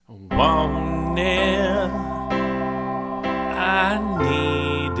want it, I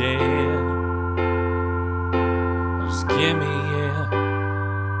need it. Just give me it.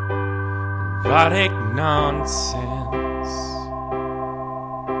 Erotic nonsense.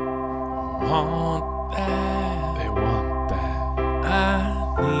 I want that. They want that. I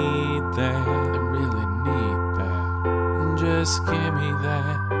need that. They really need that. Just give me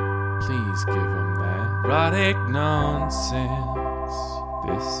that. Please give them that. Erotic nonsense.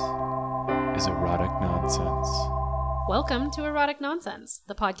 This is erotic nonsense. Welcome to Erotic Nonsense,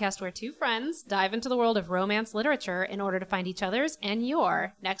 the podcast where two friends dive into the world of romance literature in order to find each other's and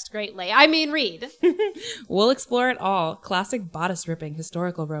your next great read. We'll explore it all. Classic bodice-ripping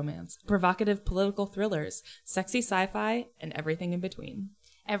historical romance, provocative political thrillers, sexy sci-fi, and everything in between.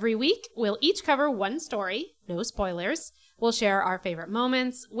 Every week, we'll each cover one story, no spoilers. We'll share our favorite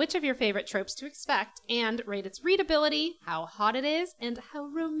moments, which of your favorite tropes to expect, and rate its readability, how hot it is, and how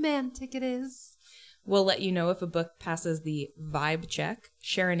romantic it is. We'll let you know if a book passes the vibe check,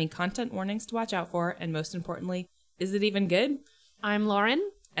 share any content warnings to watch out for, and most importantly, is it even good? I'm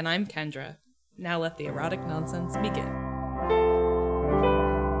Lauren. And I'm Kendra. Now let the erotic nonsense begin.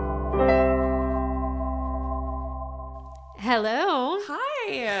 Hello.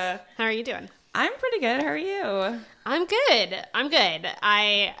 Hi. How are you doing? I'm pretty good. How are you? I'm good.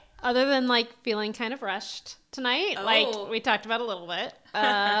 Other than feeling kind of rushed tonight, we talked about a little bit,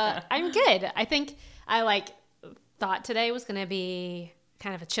 I'm good. I think I thought today was going to be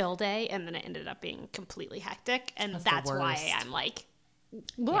kind of a chill day, and then it ended up being completely hectic, and that's why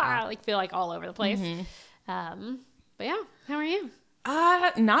I'm feel all over the place. Mm-hmm. But yeah, how are you?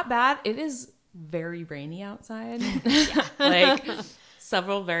 Not bad. It is very rainy outside.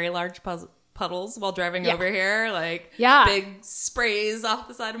 Several very large puddles while driving over here, big sprays off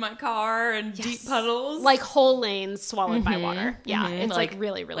the side of my car and deep puddles, whole lanes swallowed by water. Yeah, it's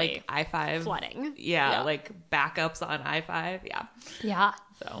really I-5 flooding. Backups on I-5. Yeah.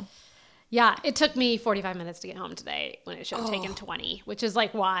 So it took me 45 minutes to get home today when it should have taken 20, which is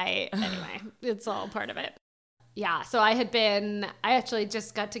why. Anyway, it's all part of it. Yeah, so I actually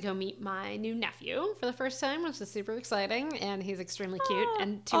just got to go meet my new nephew for the first time, which is super exciting, and he's extremely cute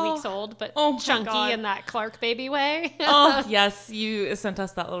and 2 weeks old, but chunky in that Clark baby way. Yes, you sent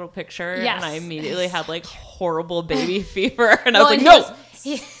us that little picture, yes. And I immediately had horrible baby fever, and I was no,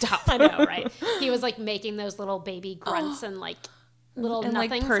 stop. I know, right? He was making those little baby grunts and little and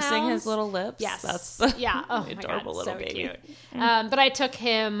nothing pursing sounds. His little lips. Yes, that's adorable little so baby. Cute. But I took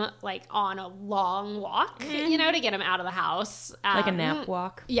him on a long walk, to get him out of the house, a nap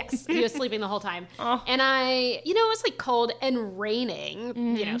walk. Yes, he was sleeping the whole time, and it was cold and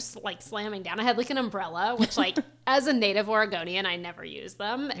raining, slamming down. I had an umbrella, which as a native Oregonian, I never use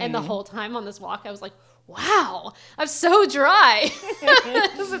them, and the whole time on this walk, I was like, wow, I'm so dry.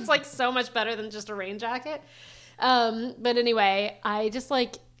 It's so much better than just a rain jacket. But anyway, I just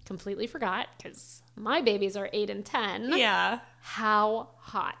completely forgot because my babies are 8 and 10. Yeah. How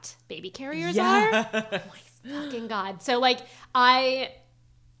hot baby carriers are. Oh my fucking God. So I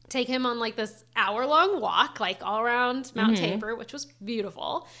take him on this hour-long walk, all around Mount Tabor, which was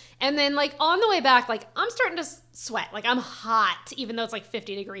beautiful. And then on the way back, I'm starting to sweat. I'm hot, even though it's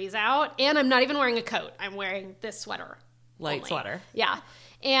 50 degrees out. And I'm not even wearing a coat. I'm wearing this sweater. Light sweater. Yeah.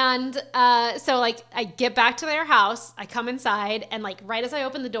 And so I get back to their house, I come inside, and right as I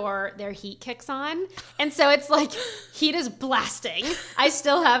open the door, their heat kicks on. And so it's heat is blasting. I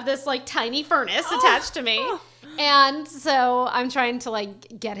still have this tiny furnace attached to me. And so I'm trying to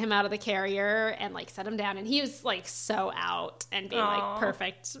get him out of the carrier and set him down. And he was so out and being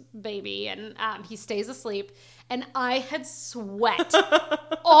perfect baby. And he stays asleep. And I had sweat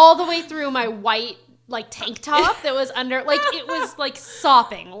all the way through my white tank top that was under, it was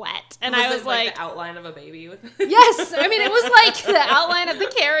sopping wet. And I was the outline of a baby with yes, I mean it was the outline of the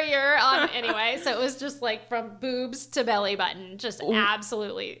carrier anyway, so it was just from boobs to belly button, just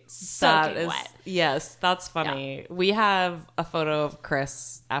absolutely soaking wet. Yes, that's funny. Yeah. We have a photo of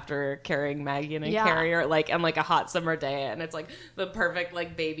Chris after carrying Maggie in a carrier, and a hot summer day, and it's the perfect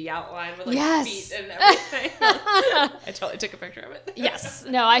baby outline with feet and everything. I totally took a picture of it. Yes.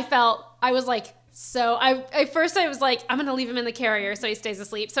 No, I was so at first I was I'm going to leave him in the carrier so he stays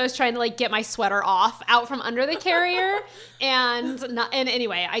asleep. So I was trying to get my sweater out from under the carrier and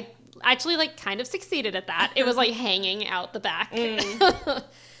anyway, I actually kind of succeeded at that. It was hanging out the back.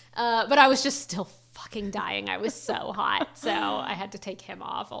 But I was just still fucking dying. I was so hot. So I had to take him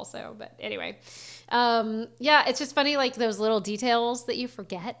off also. But anyway, yeah, it's just funny, like those little details that you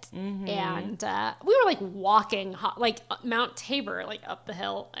forget. Mm-hmm. And we were like walking, like Mount Tabor, like up the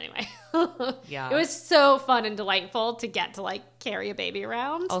hill. Anyway, yeah, it was so fun and delightful to get to like carry a baby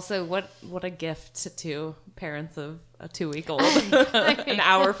around. Also, what a gift to parents of a 2-week-old, an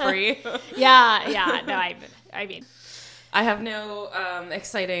hour free. Yeah. No, I mean. I have no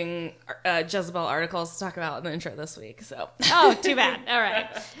exciting Jezebel articles to talk about in the intro this week. So, oh, too bad. All right.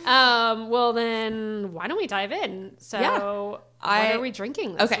 Well, then why don't we dive in? So, what are we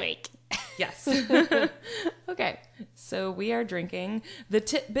drinking this week? Yes. Okay. So we are drinking the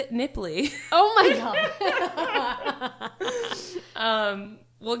Tit-Bit Nipply. Oh my God.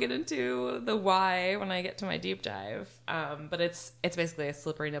 We'll get into the why when I get to my deep dive. But it's basically a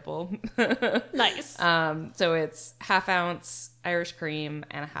slippery nipple. Nice. So it's 1/2 ounce Irish cream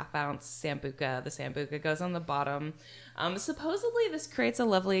and 1/2 ounce Sambuca. The Sambuca goes on the bottom. Supposedly this creates a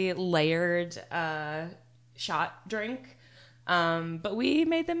lovely layered shot drink. But we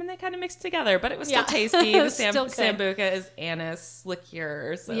made them and they kind of mixed together, but it was still tasty. The Sambuca is anise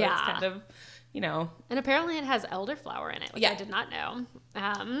liqueur. So it's kind of, And apparently it has elderflower in it, which I did not know.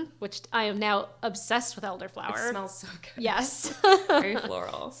 Which I am now obsessed with elderflower. It smells so good. Yes. Very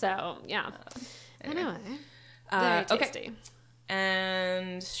floral. So, yeah. Anyway. Very tasty. Okay.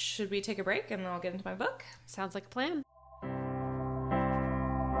 And should we take a break and I'll get into my book? Sounds like a plan.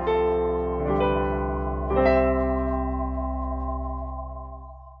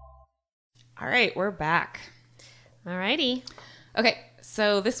 All right, we're back. All righty. Okay,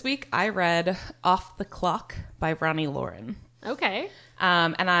 so this week I read Off the Clock by Ronnie Lauren. Okay.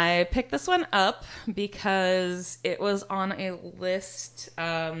 And I picked this one up because it was on a list,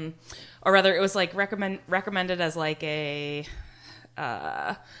 or rather, it was like recommended as like a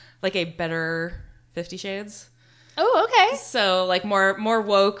better 50 Shades. Oh, okay. So like more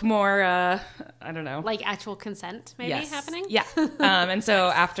woke, more I don't know, like actual consent maybe happening. Yeah. And so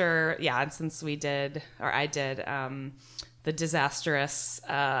after and since I did the disastrous,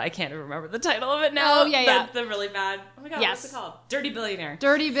 I can't even remember the title of it now. Oh, yeah. The really bad, oh my God, what's it called? Dirty Billionaire.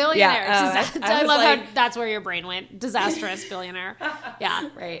 Dirty Billionaire. Yeah, I love how that's where your brain went. Disastrous Billionaire. Yeah.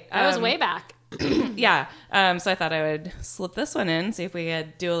 Right. That was way back. Yeah. So I thought I would slip this one in, see if we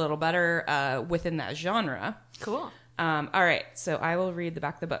could do a little better within that genre. Cool. All right. So I will read the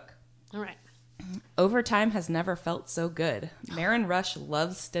back of the book. All right. Overtime has never felt so good. Maren Rush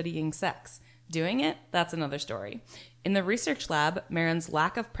loves studying sex. Doing it? That's another story. In the research lab, Maren's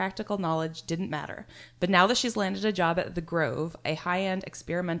lack of practical knowledge didn't matter. But now that she's landed a job at The Grove, a high-end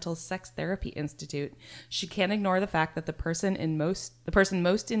experimental sex therapy institute, she can't ignore the fact that the person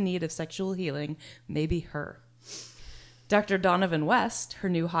most in need of sexual healing may be her. Dr. Donovan West, her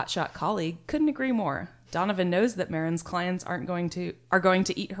new hotshot colleague, couldn't agree more. Donovan knows that Maren's clients are going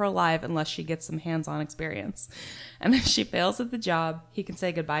to eat her alive unless she gets some hands-on experience. And if she fails at the job, he can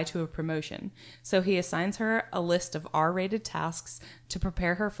say goodbye to a promotion. So he assigns her a list of R-rated tasks to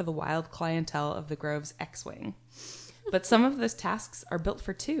prepare her for the wild clientele of the Grove's X-Wing. But some of those tasks are built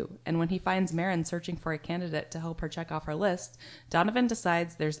for two, and when he finds Maren searching for a candidate to help her check off her list, Donovan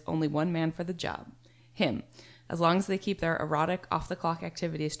decides there's only one man for the job. Him. As long as they keep their erotic, off-the-clock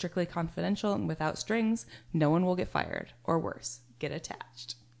activities strictly confidential and without strings, no one will get fired. Or worse, get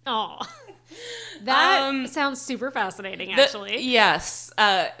attached. Oh, that sounds super fascinating, actually. Yes.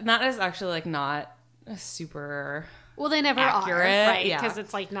 That is actually, like, not super Well, they never accurate. Are, right? Yeah. Because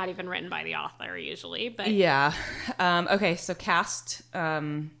it's, like, not even written by the author, usually. But yeah. Okay, so cast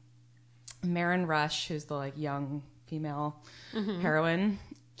Maren Rush, who's the, like, young female heroine.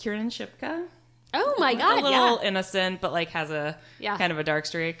 Kiernan Shipka. Oh my God! A little innocent, but like has a kind of a dark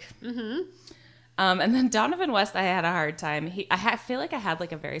streak. Mm-hmm. And then Donovan West, I had a hard time. I feel like I had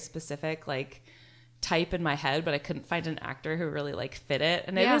like a very specific like type in my head, but I couldn't find an actor who really like fit it.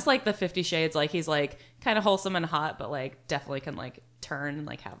 And it was like the 50 Shades. Like he's like kind of wholesome and hot, but like definitely can like turn and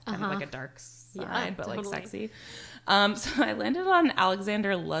like have kind of like a dark side, but like sexy. So I landed on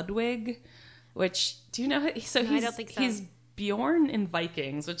Alexander Ludwig, which do you know? So I don't think so. He's Bjorn in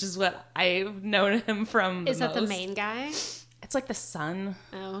Vikings, which is what I've known him from. Is that the main guy? It's like the son.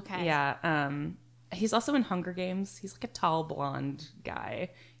 Oh, okay. Yeah. He's also in Hunger Games. He's like a tall blonde guy.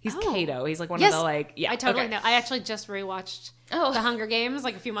 He's Kato. He's like one of the like. Yeah, I totally know. I actually just rewatched the Hunger Games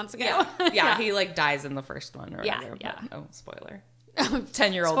like a few months ago. Yeah, he like dies in the first one or whatever. Yeah. But, oh, spoiler.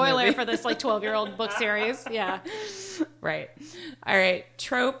 10-year-old spoiler movie. for this like 12-year-old book series. Yeah. Right. All right.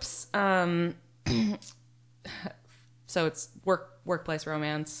 Tropes. So it's workplace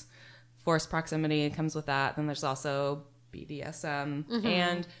romance, forced proximity comes with that. Then there's also BDSM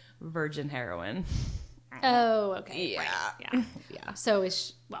and virgin heroine. Oh, okay. Yeah. Right. Yeah. So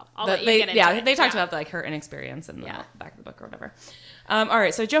I'll let you get into it. They talked about like her inexperience in the back of the book or whatever. All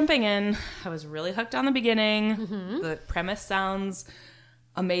right, so jumping in, I was really hooked on the beginning. Mm-hmm. The premise sounds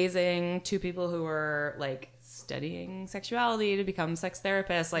amazing. Two people who were like studying sexuality to become sex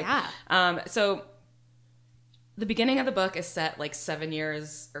therapists. Like, so the beginning of the book is set like 7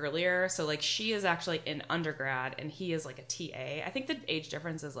 years earlier. So like she is actually in undergrad and he is like a TA. I think the age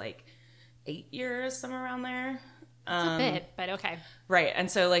difference is like 8 years, somewhere around there. It's a bit, but okay. Right. And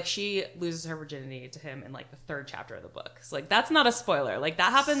so like she loses her virginity to him in like the 3rd chapter of the book. So like that's not a spoiler. Like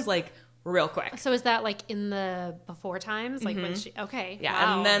that happens like real quick. So is that like in the before times? Like when she, okay. Yeah.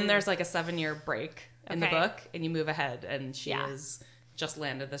 Wow. And then there's like a 7-year break in the book and you move ahead and she is just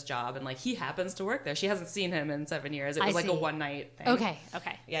landed this job and like he happens to work there. She hasn't seen him in 7 years. It was like a one night thing. Okay.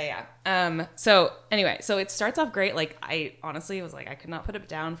 Yeah. So anyway, so it starts off great. Like I honestly was like, I could not put it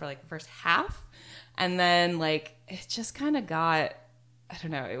down for like the first half. And then like, it just kind of got, I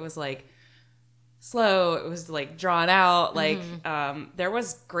don't know. It was like slow. It was like drawn out. Like, there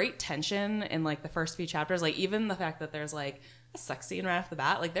was great tension in like the first few chapters. Like even the fact that there's like a sex scene right off the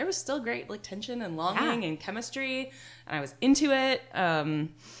bat, like there was still great like tension and longing and chemistry, and I was into it.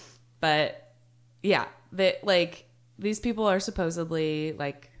 But yeah, like these people are supposedly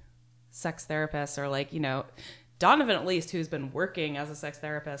like sex therapists, or like, you know, Donovan at least, who's been working as a sex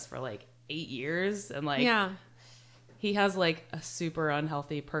therapist for like 8 years, and like he has like a super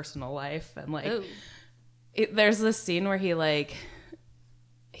unhealthy personal life, and like there's this scene where he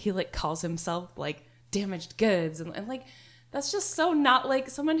calls himself like damaged goods, and like that's just so not like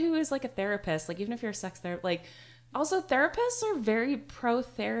someone who is like a therapist. Like even if you're a sex therapist, like also therapists are very pro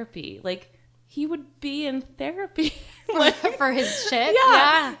therapy. Like he would be in therapy like, for his shit.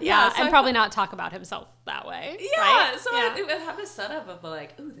 Yeah. So and probably not talk about himself that way. Yeah. Right? So it would have a setup of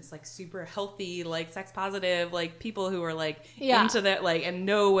like, ooh, this like super healthy, like sex positive, like people who are like into that, like, and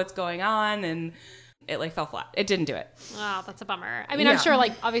know what's going on, and it like fell flat. It didn't do it. Oh, that's a bummer. I mean, I'm sure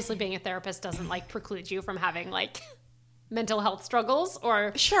like obviously being a therapist doesn't like preclude you from having like mental health struggles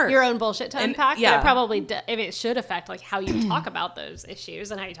or your own bullshit to unpack. But it probably, it should affect like how you talk about those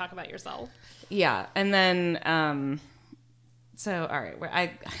issues and how you talk about yourself. Yeah. And then, so, all right,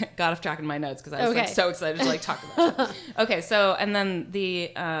 I got off track in my notes because I was like so excited to like talk about it. Okay. So, and then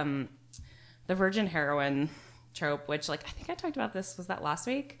the virgin heroine trope, which like, I think I talked about this, was that last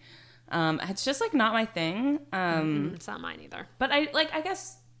week? It's just like not my thing. It's not mine either. But I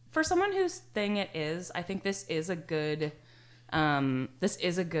guess for someone whose thing it is, I think this is a good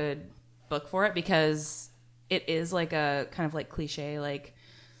book for it, because it is like a kind of like cliche, like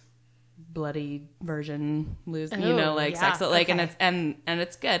bloody virgin sex, like, and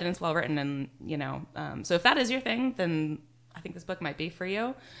it's good and it's well written, and you know, so if that is your thing, then I think this book might be for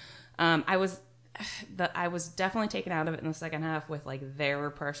you. I was definitely taken out of it in the second half with like their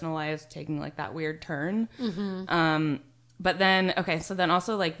personal lives taking like that weird turn. But then, so then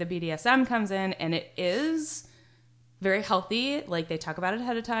also like the BDSM comes in, and it is very healthy. Like they talk about it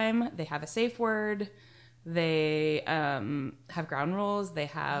ahead of time. They have a safe word. They have ground rules. They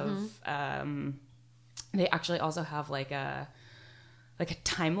have, they actually also have like a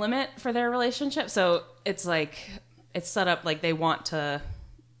time limit for their relationship. So it's like, it's set up like they want to,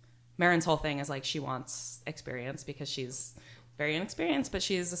 Marin's whole thing is like she wants experience because she's very inexperienced, but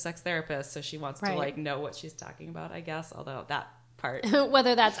she's a sex therapist, so she wants to like know what she's talking about, I guess, although that part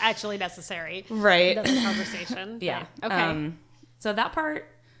whether that's actually necessary, right? That's a conversation. Yeah. Okay. So that part,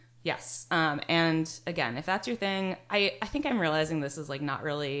 yes. And again, if that's your thing, I think I'm realizing this is not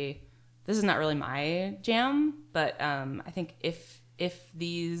really my jam, but I think if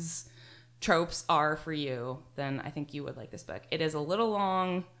these tropes are for you, then I think you would like this book. It is a little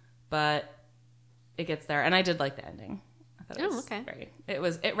long, but it gets there, and I did like the ending.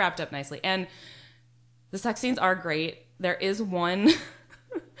 It wrapped up nicely, and the sex scenes are great. There is one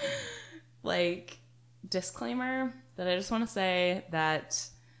like disclaimer that I just want to say, that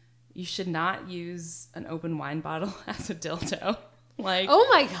you should not use an open wine bottle as a dildo. Like, oh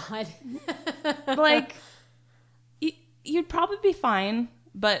my god. Like you'd probably be fine,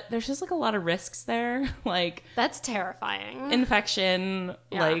 but there's just like a lot of risks there. Like that's terrifying. Infection,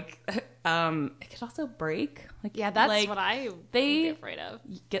 like it could also break. Like, that's like, what I would be afraid of.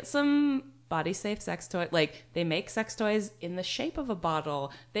 Get some body safe sex toy. Like they make sex toys in the shape of a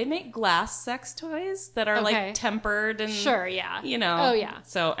bottle. They make glass sex toys that are like tempered and you know. Oh yeah.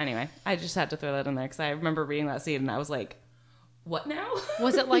 So anyway, I just had to throw that in there because I remember reading that scene and I was like, what now?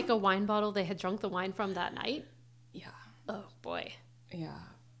 Was it like a wine bottle they had drunk the wine from that night? Yeah. Oh boy. Yeah.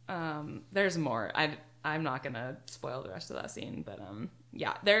 There's more. I'm not gonna spoil the rest of that scene, but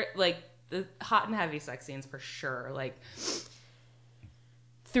Yeah, they're like the hot and heavy sex scenes for sure, like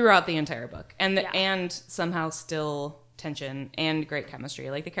throughout the entire book, and and somehow still tension and great chemistry.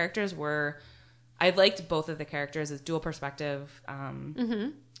 Like the characters were, I liked both of the characters as dual perspective.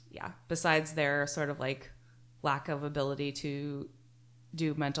 Yeah, besides their sort of like lack of ability to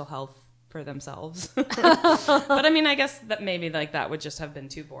do mental health for themselves. But I mean, I guess that maybe like that would just have been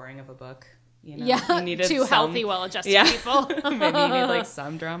too boring of a book. You know, yeah, you needed two healthy, well-adjusted people. Maybe you need like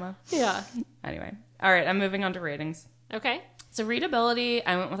some drama. Yeah. Anyway, all right, I'm moving on to ratings. Okay. So readability,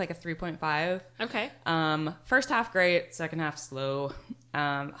 I went with like a 3.5. Okay. First half great, second half slow.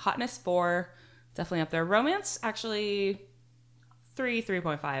 Hotness 4, definitely up there. Romance actually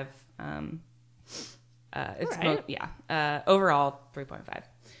 3.5. It's right. Overall 3.5.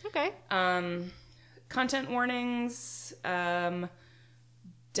 Okay. Content warnings,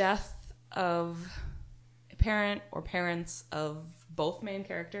 death of a parent or parents of both main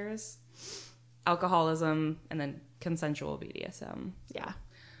characters, alcoholism, and then consensual BDSM. Yeah.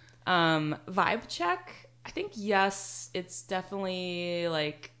 Vibe check, I think yes, it's definitely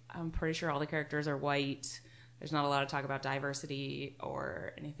like, I'm pretty sure all the characters are white. There's not a lot of talk about diversity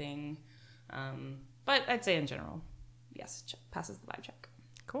or anything. But I'd say in general, yes, passes the vibe check.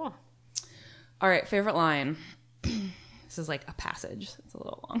 Cool. All right, favorite line. This is like a passage. It's a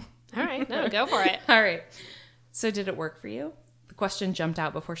little long. All right, no, go for it. All right. So did it work for you? The question jumped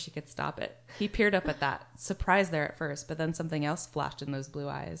out before she could stop it. He peered up at that, surprised there at first, but then something else flashed in those blue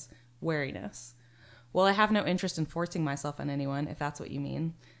eyes. Wariness. Well, I have no interest in forcing myself on anyone, if that's what you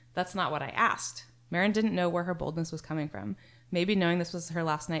mean. That's not what I asked. Marin didn't know where her boldness was coming from. Maybe knowing this was her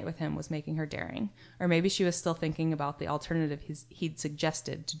last night with him was making her daring. Or maybe she was still thinking about the alternative he'd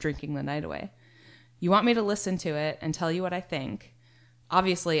suggested to drinking the night away. You want me to listen to it and tell you what I think?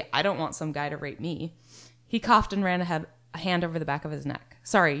 Obviously, I don't want some guy to rape me. He coughed and ran a hand over the back of his neck.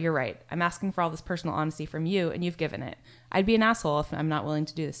 Sorry, you're right. I'm asking for all this personal honesty from you, and you've given it. I'd be an asshole if I'm not willing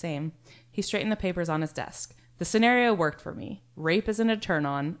to do the same. He straightened the papers on his desk. The scenario worked for me. Rape isn't a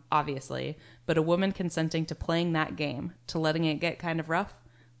turn-on, obviously, but a woman consenting to playing that game, to letting it get kind of rough,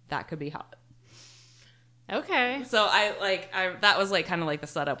 that could be hot. Okay. So I that was like kind of like the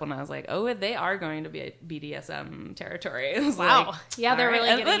setup when I was like, oh, they are going to be a BDSM territory. Wow. Like, yeah, they're really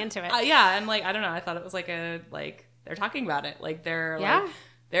getting then, into it. Yeah, and like I don't know, I thought it was like they're talking about it, like they're like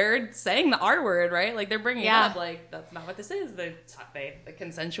they're saying the R word, right? Like they're bringing it up, like that's not what this is. The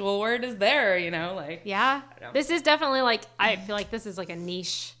consensual word is there, you know, like This is definitely like I feel like this is like a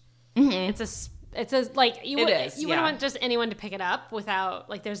niche. Mm-hmm. It's a like you wouldn't want just anyone to pick it up without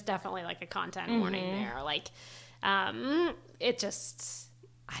like there's definitely like a content warning there. Like it just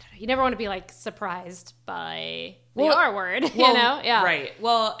I don't know. You never want to be like surprised by the R word, you know? Yeah. Right.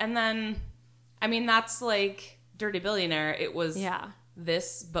 Well, and then I mean that's like Dirty Billionaire. It was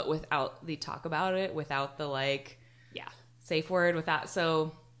this, but without the talk about it, without the like safe word, with that.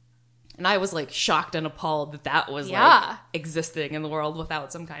 So and I was like shocked and appalled that was like existing in the world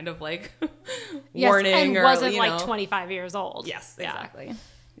without some kind of like warning, and wasn't like 25 years old. Yes, exactly.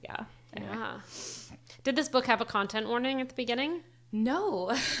 Yeah. Anyway. Yeah. Did this book have a content warning at the beginning?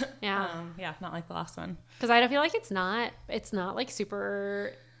 No. Yeah. Not like the last one. Because I feel like it's not like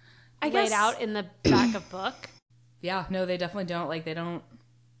super laid out in the back of book. Yeah, no, they definitely don't. Like they don't.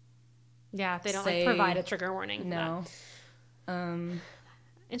 Yeah, they don't like provide a trigger warning. No.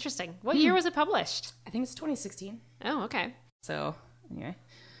 Interesting. What year was it published? I think it's 2016. Oh, okay. So anyway.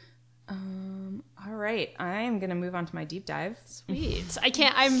 All right. I'm going to move on to my deep dive. Sweet.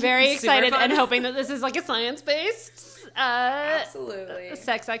 I'm very excited and hoping that this is like a science-based absolutely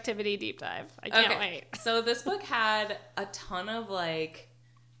sex activity deep dive. I can't wait. So this book had a ton of like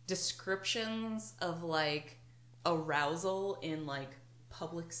descriptions of like arousal in like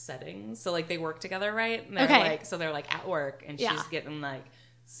public settings. So like they work together, right? And they're like at work and she's getting like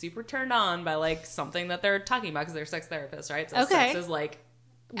super turned on by like something that they're talking about because they're sex therapists, right? So sex is like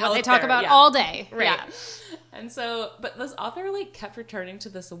what they talk about all day. Right. Yeah. And so, but this author like kept returning to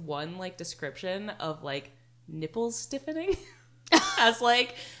this one like description of like nipples stiffening as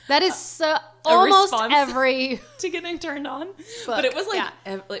like that is so almost every to getting turned on. But it was like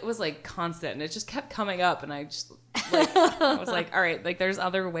it was like constant and it just kept coming up and I just like I was like, all right, like there's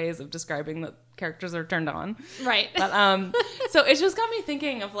other ways of describing that characters are turned on. Right. But so it just got me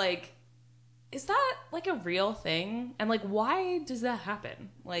thinking of like, is that like a real thing? And like why does that happen?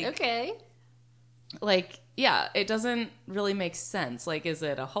 Like like it doesn't really make sense. Like is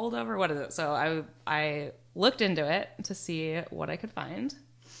it a holdover? What is it? So I looked into it to see what I could find.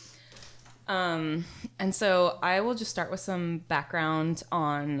 And so I will just start with some background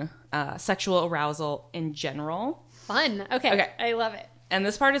on sexual arousal in general. Fun. Okay. I love it. And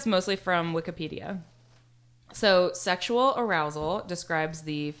this part is mostly from Wikipedia. So sexual arousal describes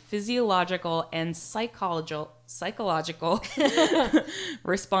the physiological and psychological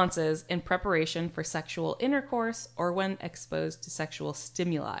responses in preparation for sexual intercourse or when exposed to sexual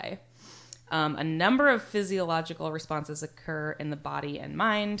stimuli. A number of physiological responses occur in the body and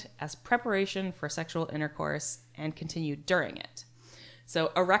mind as preparation for sexual intercourse and continue during it.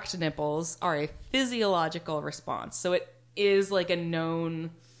 So erect nipples are a physiological response. So it is like a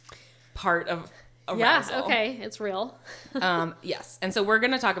known part of arousal. Yeah, okay, it's real. Yes. And so we're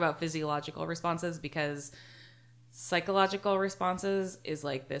going to talk about physiological responses because psychological responses is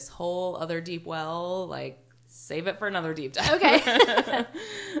like this whole other deep well, like save it for another deep dive. Okay.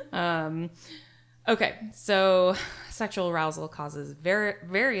 Okay, so sexual arousal causes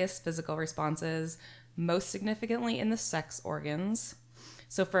various physical responses, most significantly in the sex organs.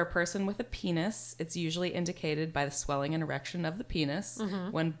 So for a person with a penis, it's usually indicated by the swelling and erection of the penis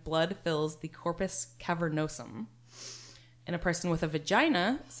when blood fills the corpus cavernosum. In a person with a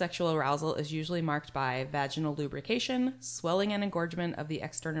vagina, sexual arousal is usually marked by vaginal lubrication, swelling and engorgement of the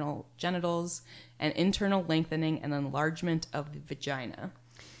external genitals, and internal lengthening and enlargement of the vagina.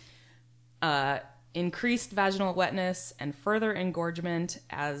 Increased vaginal wetness and further engorgement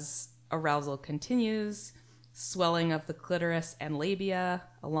as arousal continues, swelling of the clitoris and labia,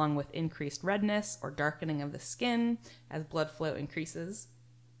 along with increased redness or darkening of the skin as blood flow increases.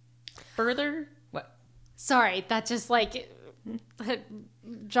 Further, what? Sorry, that just like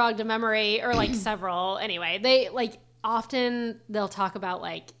jogged a memory, or like several. Anyway, they like often they'll talk about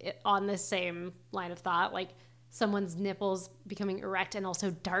like on this same line of thought, like someone's nipples becoming erect and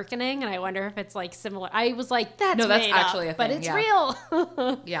also darkening, and I wonder if it's like similar. I was like, that's actually up, a thing, but it's yeah.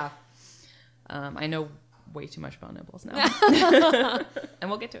 real. Yeah. I know way too much about nipples now. And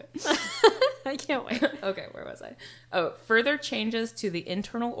we'll get to it. I can't wait. Okay, where was I? Oh, further changes to the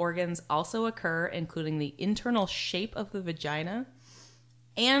internal organs also occur, including the internal shape of the vagina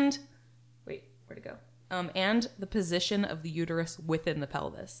and, wait, where'd it go? And the position of the uterus within the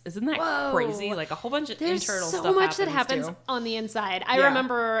pelvis. Isn't that crazy? Like a whole bunch of There's internal so stuff much that happens too. on the inside. I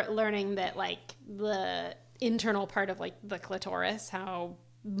remember learning that like the internal part of like the clitoris, how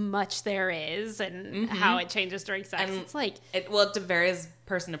much there is and how it changes during sex. And it's like it varies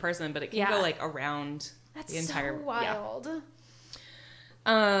person to person, but it can go like around the entire so wild.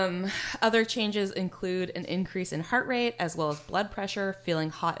 Other changes include an increase in heart rate as well as blood pressure, feeling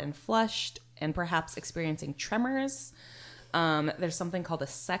hot and flushed, and perhaps experiencing tremors. There's something called a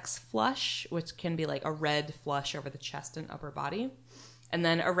sex flush, which can be like a red flush over the chest and upper body. And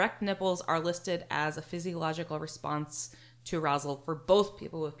then erect nipples are listed as a physiological response to arousal for both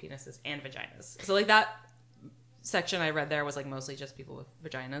people with penises and vaginas. So like that section I read there was like mostly just people with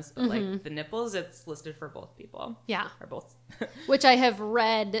vaginas, but like the nipples, it's listed for both people. Yeah. Or both. Which I have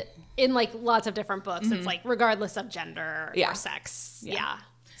read in like lots of different books. It's like regardless of gender or sex. Yeah.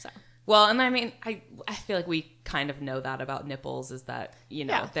 So. Well, and I mean, I feel like we kind of know that about nipples is that, you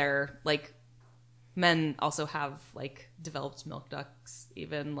know, they're like, men also have like developed milk ducts,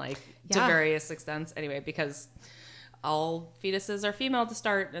 even like to various extents anyway, because all fetuses are female to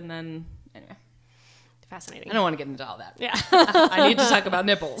start, and then anyway. Fascinating. I don't want to get into all that. Yeah. I need to talk about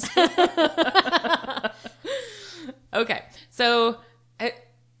nipples. Okay. So it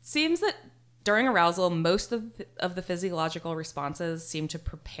seems that during arousal, most of the physiological responses seem to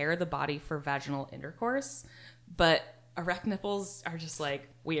prepare the body for vaginal intercourse, but erect nipples are just like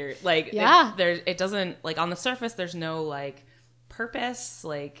weird. Like it doesn't, like on the surface, there's no like purpose,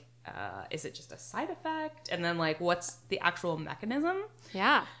 like is it just a side effect? And then like what's the actual mechanism?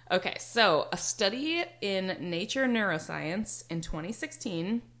 Yeah. Okay, so a study in Nature Neuroscience in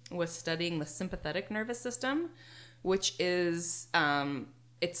 2016 was studying the sympathetic nervous system, which is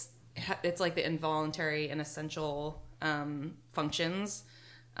it's like the involuntary and essential functions.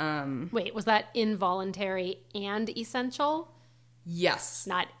 Wait, was that involuntary and essential? Yes.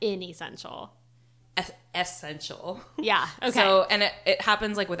 Not inessential. Essential. Yeah. Okay. So, and it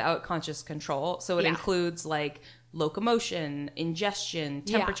happens like without conscious control. So it includes like locomotion, ingestion,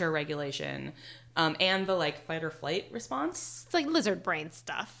 temperature regulation, and the like fight or flight response. It's like lizard brain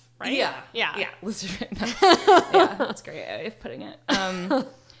stuff, right? Yeah. Lizard brain. Yeah, that's a great way of putting it.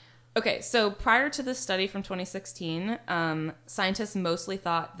 Okay, so prior to this study from 2016, scientists mostly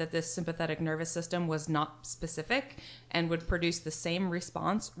thought that this sympathetic nervous system was not specific and would produce the same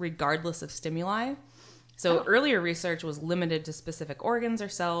response regardless of stimuli. So earlier research was limited to specific organs or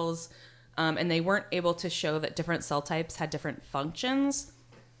cells, and they weren't able to show that different cell types had different functions.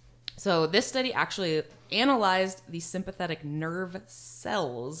 So this study actually analyzed the sympathetic nerve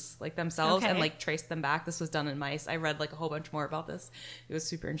cells like themselves and like traced them back. This was done in mice. I read like a whole bunch more about this. It was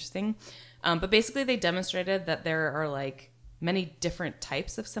super interesting. But basically they demonstrated that there are like many different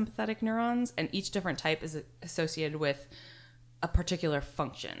types of sympathetic neurons, and each different type is associated with a particular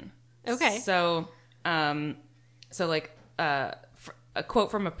function. Okay. So, like a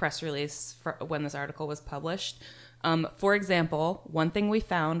quote from a press release for when this article was published. For example, one thing we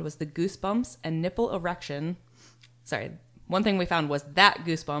found was the goosebumps and nipple erection. One thing we found was that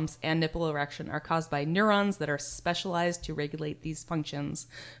goosebumps and nipple erection are caused by neurons that are specialized to regulate these functions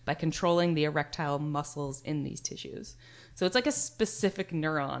by controlling the erectile muscles in these tissues. So it's like a specific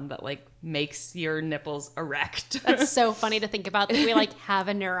neuron that like makes your nipples erect. That's so funny to think about, that we like have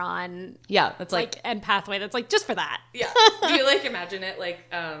a neuron. Yeah, that's like and pathway that's like just for that. Yeah. Do you like imagine it like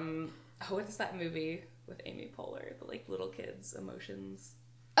what is that movie with Amy Poehler, the like little kids emotions?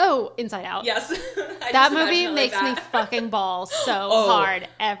 Oh, Inside Out. Yes. That movie makes me fucking bawl so hard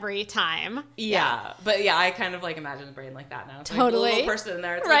every time. Yeah. But yeah, I kind of like imagine the brain like that now. It's totally. Like a little person in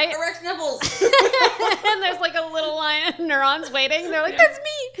there. It's like erect nipples. And there's like a little line of neurons waiting. They're like, that's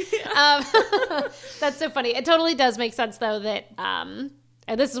me. Yeah. That's so funny. It totally does make sense though that, and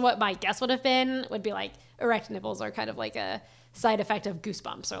this is what my guess would be like erect nipples are kind of like a side effect of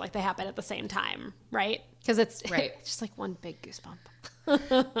goosebumps, or like they happen at the same time, right? Because it's just like one big goosebump.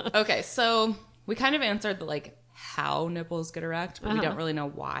 Okay, so we kind of answered the like how nipples get erect, but we don't really know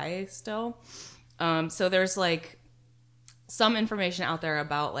why still. So there's like some information out there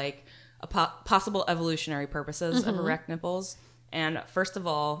about like a possible evolutionary purposes of erect nipples. And first of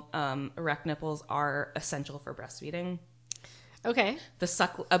all, erect nipples are essential for breastfeeding. Okay.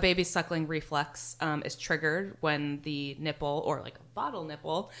 A baby's suckling reflex is triggered when the nipple, or like a bottle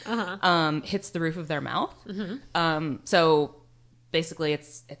nipple, hits the roof of their mouth. So basically,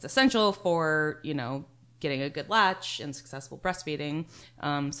 it's essential for getting a good latch and successful breastfeeding.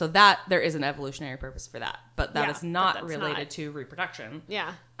 So that there is an evolutionary purpose for that, but that is not related to reproduction.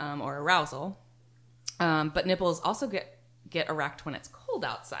 Yeah. Or arousal. But nipples also get erect when it's cold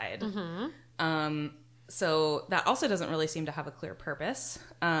outside. So that also doesn't really seem to have a clear purpose.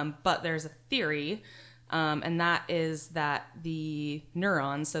 But there's a theory, and that is that the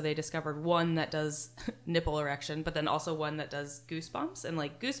neurons, so they discovered one that does nipple erection, but then also one that does goosebumps. And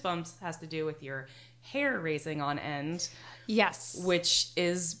like goosebumps has to do with your hair raising on end. Yes. Which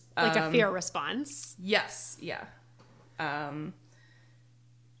is... like a fear response. Yes. Yeah.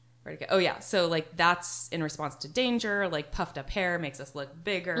 Where'd it go? Oh, yeah. So, like, that's in response to danger. Like, puffed up hair makes us look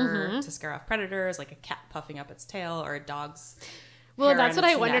bigger to scare off predators, like a cat puffing up its tail or a dog's Well, that's what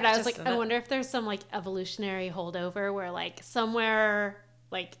I wondered. I was like, I wonder if there's some, like, evolutionary holdover where, like, somewhere,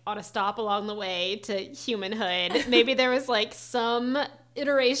 like, on a stop along the way to humanhood, maybe there was, like, some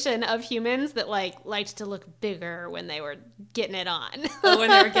iteration of humans that, like, liked to look bigger when they were getting it on. When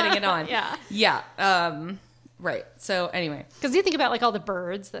they were getting it on. Yeah. Yeah. Right. So anyway, because you think about like all the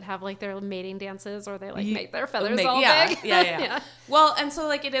birds that have like their mating dances, or they like make their feathers all big. Yeah. Well, and so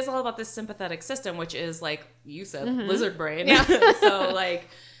like it is all about this sympathetic system, which is like you said, lizard brain. Yeah. So like,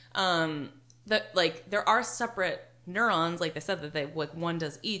 there are separate neurons, like they said that one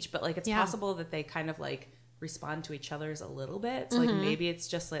does each, but like it's possible that they kind of like respond to each other's a little bit. So like maybe it's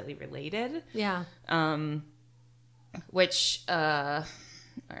just slightly related. Yeah. Which all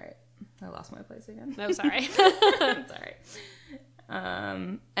right. I lost my place again. No, sorry. It's all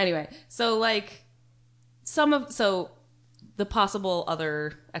right. Anyway, so like the possible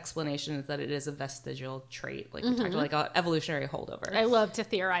other explanation is that it is a vestigial trait, like we talked about, like an evolutionary holdover. I love to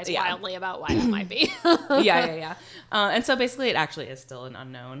theorize wildly about why that might be. Yeah. And so basically, it actually is still an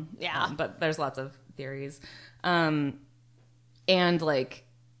unknown. Yeah. But there's lots of theories, and like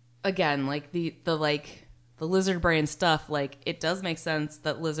again, like the lizard brain stuff, like it does make sense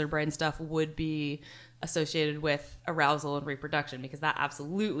that lizard brain stuff would be associated with arousal and reproduction, because that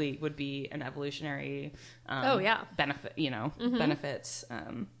absolutely would be an evolutionary benefit, benefits.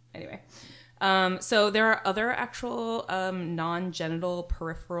 Anyway, so there are other actual non-genital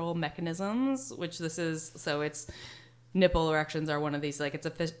peripheral mechanisms, which it's nipple erections are one of these, like it's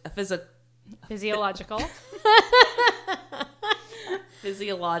a physiological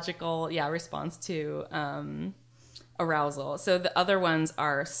response to arousal. So the other ones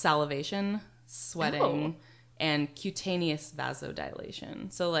are salivation, sweating, and cutaneous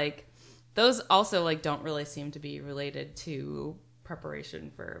vasodilation. So like those also like don't really seem to be related to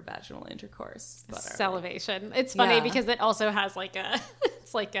preparation for vaginal intercourse. But salivation. It's funny because it also has like a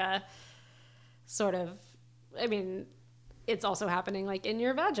it's like a sort of, I mean, it's also happening like in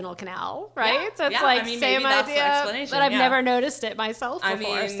your vaginal canal, right? Yeah. So it's Yeah, like I mean, same maybe that's the idea, explanation, but I've yeah. never noticed it myself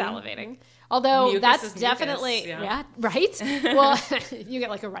before, salivating. Although mucus that's is mucus, definitely, yeah. right? Well, you get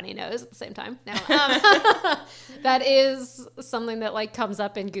like a runny nose at the same time. No, that is something that like comes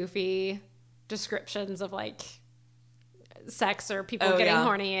up in goofy descriptions of like sex or people getting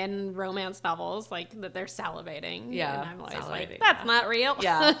horny in romance novels, like that they're salivating. Yeah, and I'm always like, salivating, that's yeah. not real.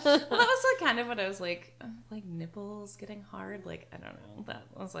 Yeah. Well, that was like kind of what I was like nipples getting hard. Like, I don't know. That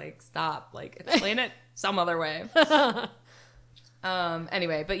was like, stop. Like, explain it some other way.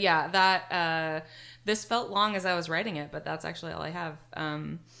 Anyway, but yeah, that this felt long as I was writing it, but that's actually all I have.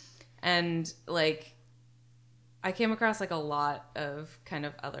 And like, I came across like a lot of kind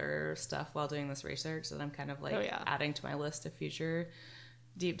of other stuff while doing this research that I'm kind of like adding to my list of future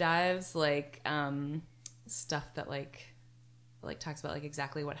deep dives, like stuff that like talks about like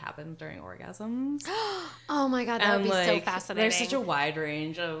exactly what happens during orgasms. Oh my god, that would be like, so fascinating. There's such a wide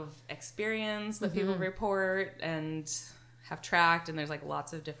range of experience that people report and have tracked, and there's like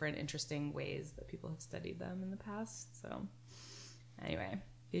lots of different interesting ways that people have studied them in the past. So anyway,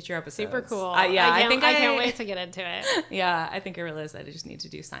 future episodes. Super cool. I can't wait to get into it. Yeah, I think I realized that I just need to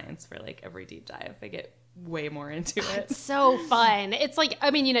do science for like every deep dive. I get way more into it. It's so fun. It's like,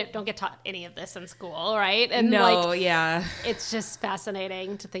 I mean, don't get taught any of this in school, right? And no, yeah. It's just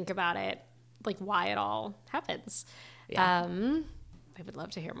fascinating to think about it, like why it all happens. Yeah. I would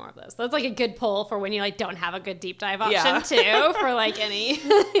love to hear more of this. That's like a good poll for when you like don't have a good deep dive option too, for like any.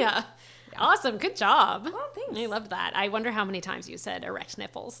 Yeah. Awesome. Good job. Oh, thanks. I loved that. I wonder how many times you said erect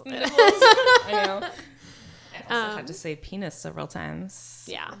nipples. I know. I also had to say penis several times.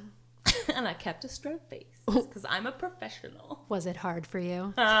 Yeah. And I kept a straight face because I'm a professional. Was it hard for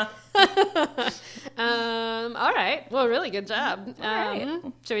you? All right. Well, really good job. All right.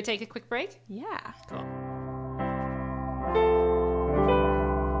 Should we take a quick break? Yeah. Cool.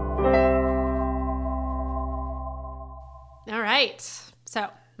 All right. So,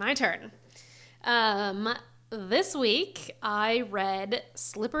 my turn. This week, I read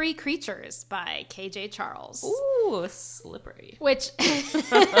Slippery Creatures by K.J. Charles. Ooh, slippery. Which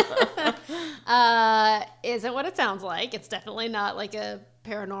isn't what it sounds like. It's definitely not like a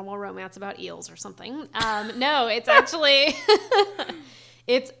paranormal romance about eels or something. No, it's actually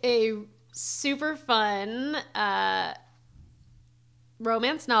it's a super fun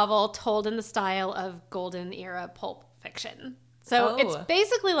romance novel told in the style of golden era pulp fiction. So it's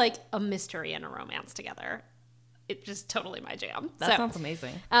basically like a mystery and a romance together. It's just totally my jam. That sounds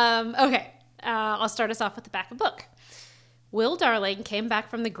amazing. Okay. I'll start us off with the back of the book. Will Darling came back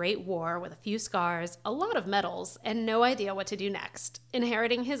from the Great War with a few scars, a lot of medals, and no idea what to do next.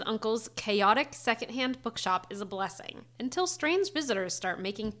 Inheriting his uncle's chaotic secondhand bookshop is a blessing, until strange visitors start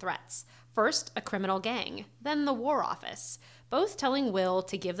making threats. First, a criminal gang, then the War Office, both telling Will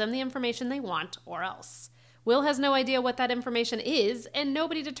to give them the information they want or else. Will has no idea what that information is and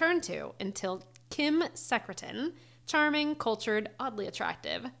nobody to turn to until Kim Secretan, charming, cultured, oddly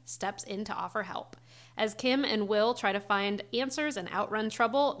attractive, steps in to offer help. As Kim and Will try to find answers and outrun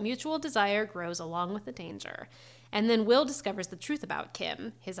trouble, mutual desire grows along with the danger. And then Will discovers the truth about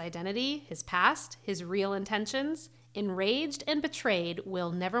Kim, his identity, his past, his real intentions. Enraged and betrayed,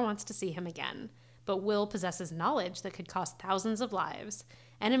 Will never wants to see him again. But Will possesses knowledge that could cost thousands of lives.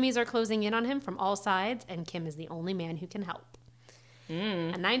 Enemies are closing in on him from all sides, and Kim is the only man who can help. A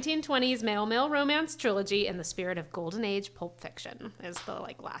 1920s male-male romance trilogy in the spirit of golden age pulp fiction is the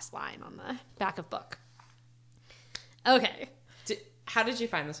like last line on the back of book. Okay. How did you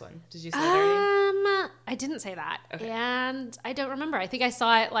find this one? Did you say it already? I didn't say that. Okay. And I don't remember. I think I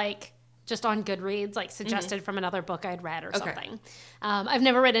saw it like just on Goodreads, like suggested from another book I'd read or something. I've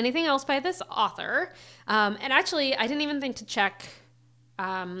never read anything else by this author. And actually, I didn't even think to check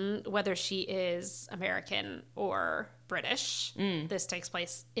whether she is American or British. This takes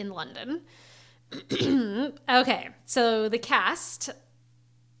place in London. Okay, so the cast.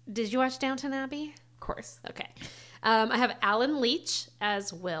 Did you watch Downton Abbey? Of course. Okay. I have Alan Leach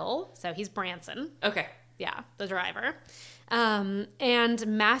as Will, so he's Branson. Okay. Yeah, the driver. And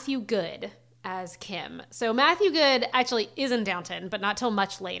Matthew Good as Kim. So Matthew Good actually is in Downton, but not till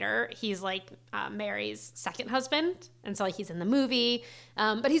much later. He's like Mary's second husband, and so like he's in the movie.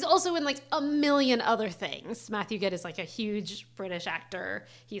 But he's also in like a million other things. Matthew Good is like a huge British actor.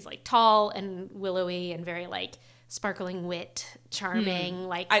 He's like tall and willowy and very like sparkling wit, charming.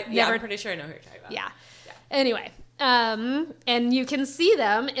 Like I'm pretty sure I know who you're talking about. Yeah. Anyway, and you can see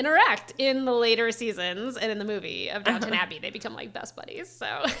them interact in the later seasons and in the movie of Downton Abbey. They become like best buddies.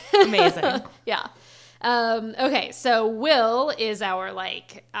 So amazing. Yeah. Okay, so Will is our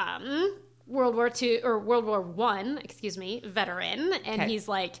like World War II or World War I, veteran, and he's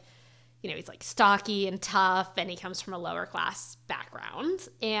like, he's like stocky and tough, and he comes from a lower class background.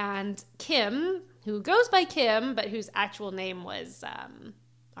 And Kim, who goes by Kim, but whose actual name was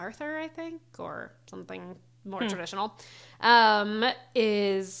Arthur, I think, or something more traditional,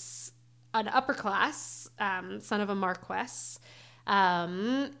 is an upper class son of a marquess,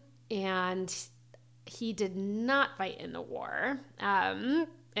 and he did not fight in the war.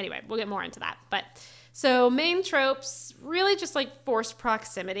 Anyway, we'll get more into that. But so main tropes, really just like forced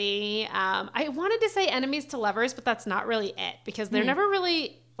proximity. I wanted to say enemies to lovers, but that's not really it, because they're never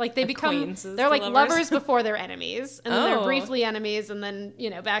really like they're like lovers before they're enemies, and then they're briefly enemies, and then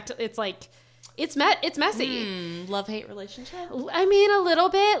back to it's like it's messy. Love-hate relationship? I mean, a little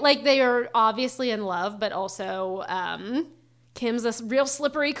bit. Like, they are obviously in love, but also Kim's a real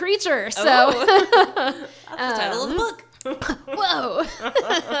slippery creature. So that's the title of the book. Whoa.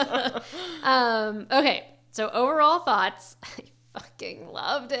 Okay, so overall thoughts, I fucking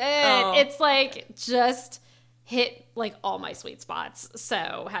loved it. It's like just hit like all my sweet spots.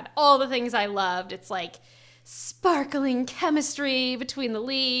 So had all the things I loved. It's like sparkling chemistry between the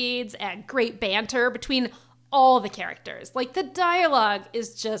leads and great banter between all the characters. Like, the dialogue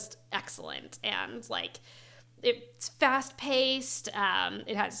is just excellent, and like it's fast paced.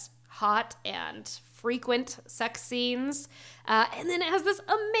 It has hot and frequent sex scenes, and then it has this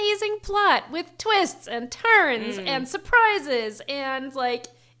amazing plot with twists and turns and surprises, and like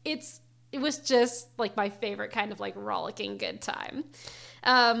it was just like my favorite kind of like rollicking good time.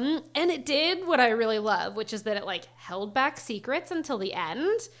 And it did what I really love, which is that it like held back secrets until the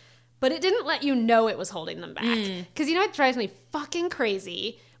end, but it didn't let you know it was holding them back. Because it drives me fucking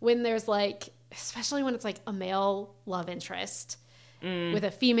crazy when there's like, especially when it's like a male love interest with a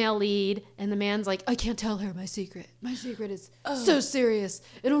female lead, and the man's like, I can't tell her my secret. My secret is so serious.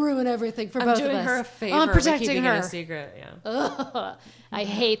 It'll ruin everything for both of us. I'm doing her a favor. I'm protecting her. A secret, yeah. Ugh, I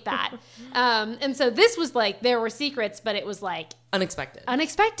hate that. And so this was like, there were secrets, but it was like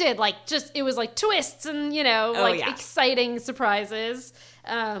unexpected. Like, just, it was like twists and, exciting surprises.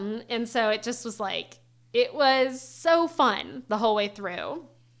 And so it just was like, it was so fun the whole way through.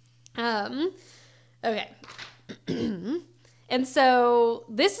 Okay. And so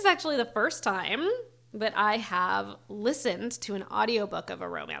this is actually the first time that I have listened to an audiobook of a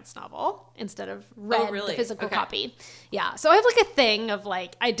romance novel instead of read the physical copy. Yeah. So I have like a thing of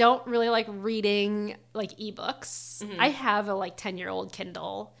like, I don't really like reading like ebooks. I have a like 10-year-old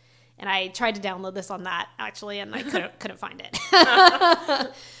Kindle, and I tried to download this on that actually, and I couldn't find it.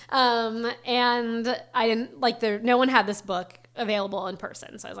 And I didn't like no one had this book available in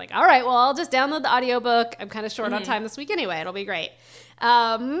person. So I was like, all right, well, I'll just download the audiobook. I'm kind of short on time this week anyway. It'll be great.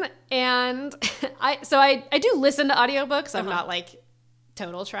 And I do listen to audiobooks. I'm not like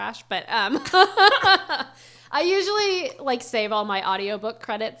total trash, but I usually like save all my audiobook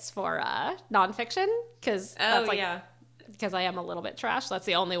credits for nonfiction, because that's like because I am a little bit trash. That's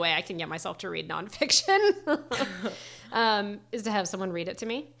the only way I can get myself to read nonfiction is to have someone read it to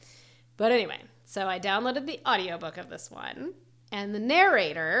me. But anyway, so I downloaded the audiobook of this one, and the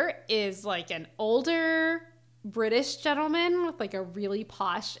narrator is like an older British gentleman with like a really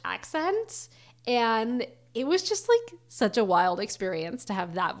posh accent, and it was just like such a wild experience to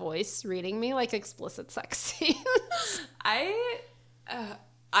have that voice reading me like explicit sex scenes. I've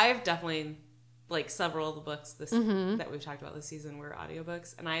definitely, like, several of the books that we've talked about this season were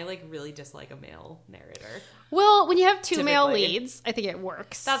audiobooks, and I like really dislike a male narrator. Well, when you have two male leads, I think it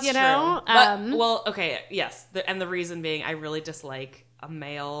works. That's true. But, okay, yes, and the reason being, I really dislike a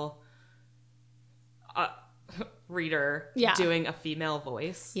male reader doing a female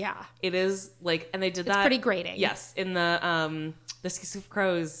voice. Yeah, it is like, and they did that. It's pretty grating. Yes, in the Skies of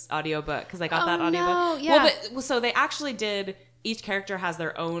Crows audiobook, because I got that audiobook. No, yeah. Well, so they actually did. Each character has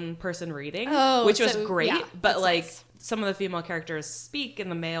their own person reading, which was great. But like some of the female characters speak in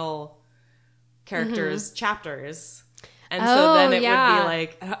the male characters' chapters, and so then it would be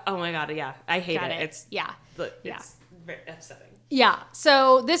like, oh my god, I hate it. It's very upsetting. Yeah.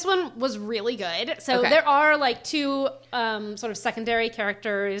 So this one was really good. So there are like two sort of secondary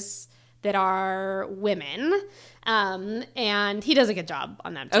characters that are women. And he does a good job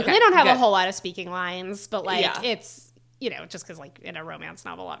on them too. Okay, they don't have a whole lot of speaking lines, but like it's, just because like in a romance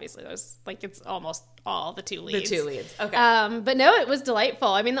novel, obviously there's like, it's almost all the two leads. Okay. But no, it was delightful.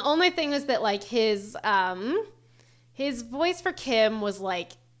 I mean, the only thing is that like his voice for Kim was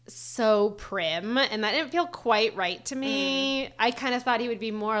like so prim, and that didn't feel quite right to me. I kind of thought he would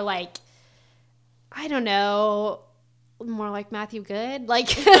be more like, I don't know, more like Matthew Good,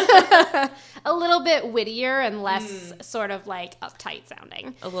 like a little bit wittier and less sort of like uptight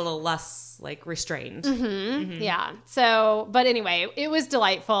sounding. A little less like restrained. Yeah. So, but anyway, it was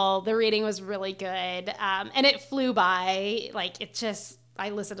delightful. The reading was really good. And it flew by. Like I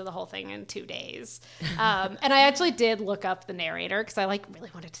listened to the whole thing in 2 days. And I actually did look up the narrator because I like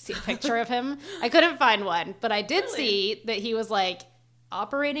really wanted to see a picture of him. I couldn't find one, but I did see that he was like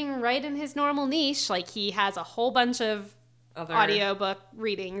operating right in his normal niche. Like he has a whole bunch of audiobook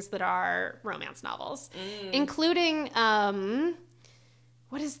readings that are romance novels, including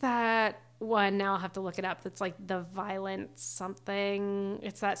what is that one? Now I'll have to look it up. That's like The Violent Something.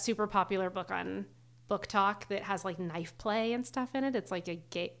 It's that super popular book on Book Talk that has like knife play and stuff in it. It's like a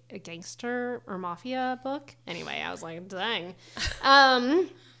gangster or mafia book. Anyway, I was like, dang.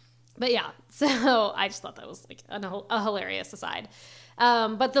 But yeah, so I just thought that was like a hilarious aside.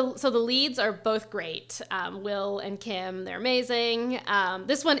 But the leads are both great. Will and Kim, they're amazing.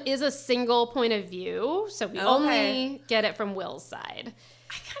 This one is a single point of view, so we only get it from Will's side.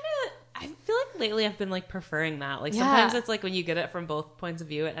 I feel like lately I've been like preferring that. Like sometimes it's like when you get it from both points of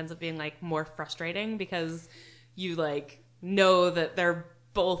view, it ends up being like more frustrating because you like know that they're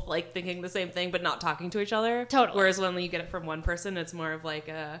both like thinking the same thing but not talking to each other. Totally. Whereas when you get it from one person, it's more of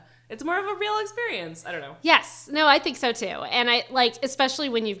like it's more of a real experience. I don't know. Yes. No, I think so too. And I like, especially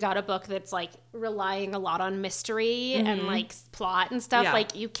when you've got a book that's like relying a lot on mystery and like plot and stuff,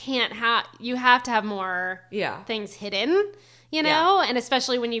 like you have to have more things hidden, you know? And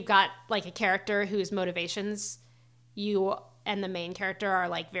especially when you've got like a character whose motivations you and the main character are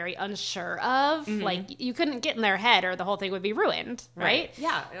like very unsure of, like you couldn't get in their head or the whole thing would be ruined, right?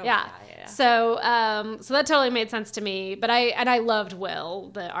 Yeah. Yeah. So that totally made sense to me. But I loved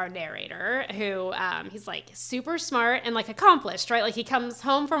Will, our narrator, who he's like super smart and like accomplished, right? Like he comes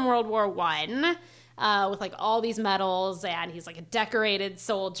home from World War I. With like all these medals, and he's like a decorated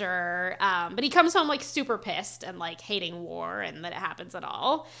soldier, but he comes home like super pissed and like hating war and that it happens at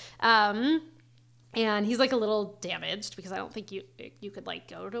all. And he's like a little damaged because I don't think you could like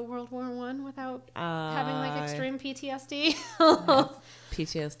go to World War I without having like extreme PTSD.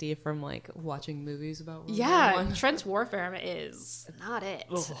 PTSD from like watching movies about World War I. Trench warfare is not it.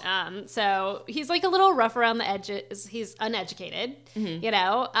 So he's like a little rough around the edges. He's uneducated, you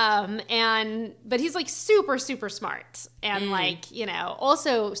know, but he's like super, super smart and like, you know,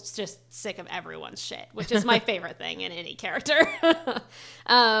 also just sick of everyone's shit, which is my favorite thing in any character.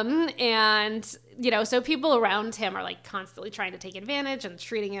 And, you know, so people around him are like constantly trying to take advantage and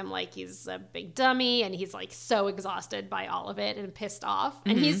treating him like he's a big dummy, and he's like so exhausted by all of it and pissed off.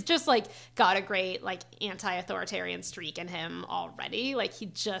 And he's just like got a great like anti-authoritarian streak in him already. Like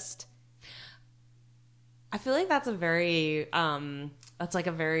I feel like that's a very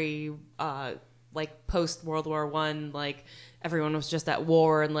like post World War I, like everyone was just at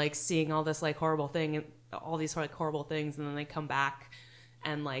war and like seeing all this like horrible thing and all these like horrible things, and then they come back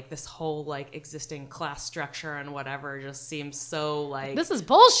and like this whole like existing class structure and whatever just seems so like this is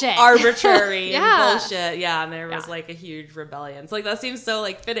bullshit, arbitrary and bullshit. And there was like a huge rebellion. So like that seems so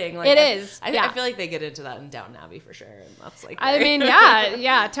like fitting. Like I feel like they get into that in Downton Abbey for sure, and that's like I mean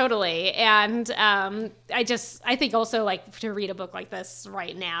yeah totally. And I think also like to read a book like this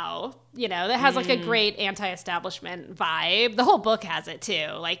right now, you know, that has like a great anti-establishment vibe. The whole book has it too.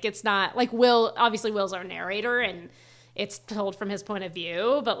 Like it's not like Will's our narrator and it's told from his point of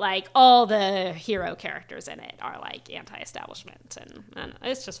view, but like all the hero characters in it are like anti-establishment, and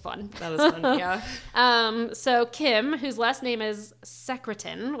it's just fun. That was fun, yeah. So Kim, whose last name is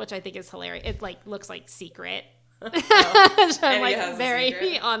Secretan, which I think is hilarious. It like looks like secret. I'm like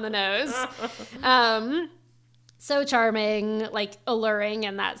very on the nose. So charming, like alluring,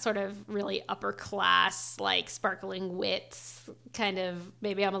 and that sort of really upper class, like sparkling wit kind of,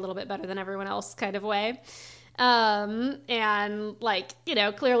 maybe I'm a little bit better than everyone else kind of way. And like, you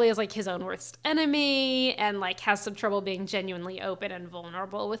know, clearly is like his own worst enemy and like has some trouble being genuinely open and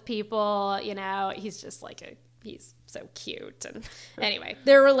vulnerable with people. You know, he's just like he's so cute. And anyway,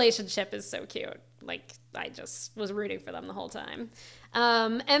 their relationship is so cute. Like I just was rooting for them the whole time.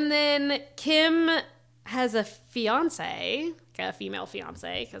 And then Kim has a fiance, a female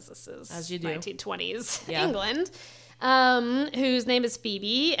fiance, because this is 1920s England, whose name is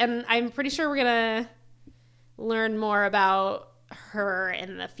Phoebe. And I'm pretty sure we're going to learn more about her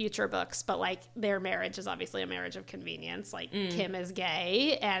in the future books, but like their marriage is obviously a marriage of convenience. Like Kim is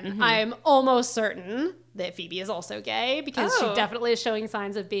gay, and I'm almost certain that Phoebe is also gay because she definitely is showing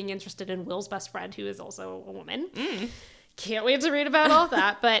signs of being interested in Will's best friend, who is also a woman. Can't wait to read about all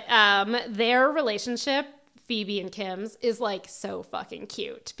that. But their relationship Phoebe and Kim's is like so fucking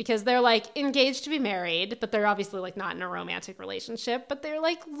cute because they're like engaged to be married, but they're obviously like not in a romantic relationship, but they're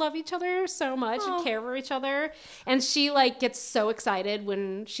like love each other so much and care for each other. And she like gets so excited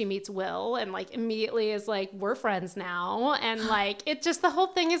when she meets Will and like immediately is like, we're friends now. And like it just, the whole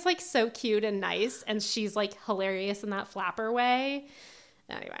thing is like so cute and nice. And she's like hilarious in that flapper way.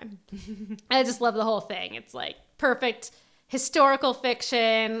 Anyway, I just love the whole thing. It's like perfect historical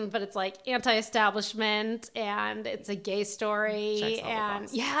fiction, but it's like anti-establishment and it's a gay story. And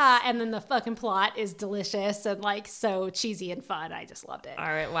yeah, and then the fucking plot is delicious and like so cheesy and fun. I just loved it. All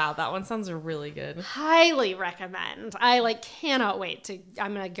right, wow, that one sounds really good. Highly recommend. I like cannot wait to,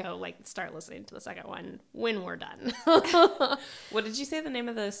 I'm gonna go like start listening to the second one when we're done. What did you say the name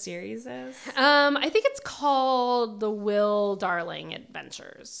of the series is? I think it's called The Will Darling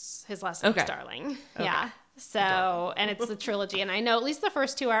Adventures. His last name is Darling. Okay. Yeah. So, and it's a trilogy, and I know at least the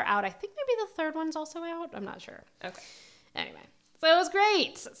first 2 are out. I think maybe the third one's also out. I'm not sure. Okay. Anyway, so it was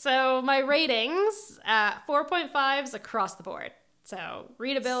great. So my ratings, 4.5s across the board. So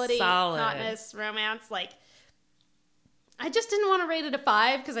readability, hotness, romance. Like, I just didn't want to rate it a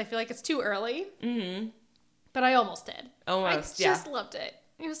 5 because I feel like it's too early. Mm-hmm. But I almost did. Almost, I just loved it.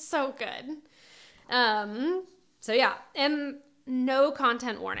 It was so good. So yeah, and no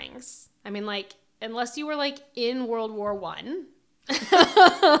content warnings. I mean, like, unless you were like in World War I.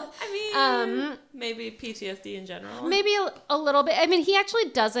 I mean, maybe PTSD in general. Maybe a little bit. I mean, he actually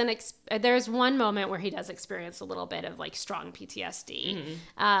doesn't. There's one moment where he does experience a little bit of like strong PTSD.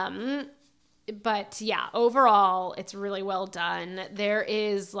 Mm-hmm. But yeah, overall, it's really well done. There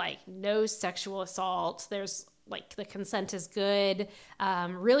is like no sexual assault. There's like the consent is good.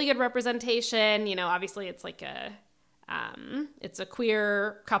 Really good representation. You know, obviously it's like it's a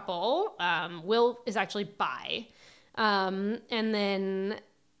queer couple. Will is actually bi. And then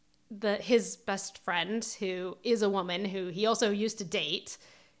his best friend, who is a woman who he also used to date,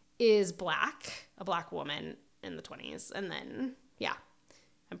 is black, a black woman in the 20s. And then, yeah,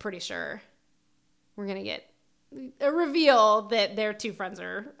 I'm pretty sure we're going to get a reveal that their 2 friends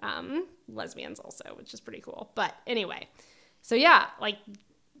are lesbians also, which is pretty cool. But anyway, so yeah, like,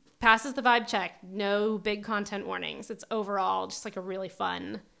 passes the vibe check. No big content warnings. It's overall just like a really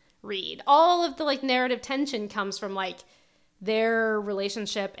fun read. All of the like narrative tension comes from like their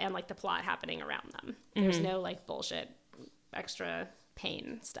relationship and like the plot happening around them. Mm-hmm. There's no like bullshit extra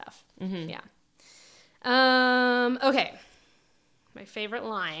pain stuff. Mm-hmm. Yeah. Okay. My favorite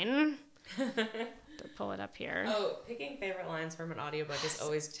line. To pull it up here. Oh, picking favorite lines from an audiobook is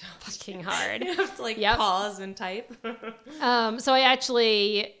always fucking hard. You have to like pause and type. So I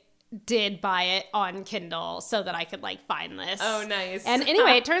actually did buy it on Kindle so that I could like find this. Oh, nice. And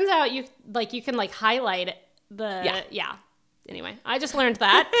anyway, it turns out you can like highlight the Anyway, I just learned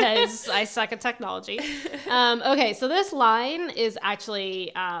that because I suck at technology. Okay, so this line is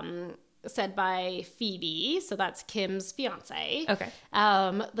actually said by Phoebe, so that's Kim's fiance. Okay.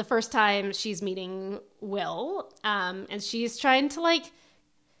 The first time she's meeting Will, and she's trying to like,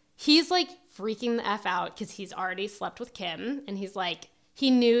 he's like freaking the F out because he's already slept with Kim, and he's like, he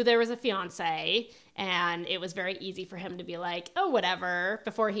knew there was a fiance, and it was very easy for him to be like, oh, whatever,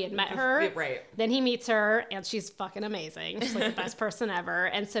 before he had met her. Right. Then he meets her, and she's fucking amazing. She's like the best person ever.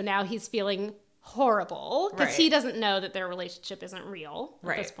 And so now he's feeling horrible because he doesn't know that their relationship isn't real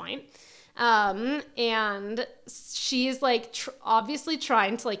at this point. And she's like obviously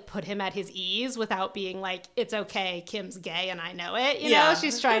trying to like put him at his ease without being like, it's okay, Kim's gay and I know it. You know,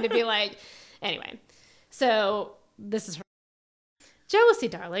 she's trying to be like, anyway. So this is her. Jealousy,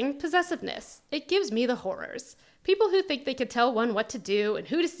 darling, possessiveness. It gives me the horrors. People who think they could tell one what to do and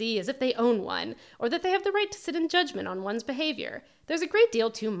who to see as if they own one, or that they have the right to sit in judgment on one's behavior. There's a great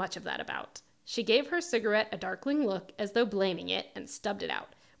deal too much of that about. She gave her cigarette a darkling look as though blaming it and stubbed it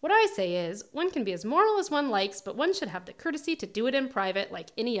out. What I say is, one can be as moral as one likes, but one should have the courtesy to do it in private like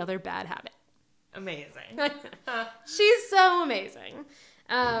any other bad habit. Amazing. She's so amazing.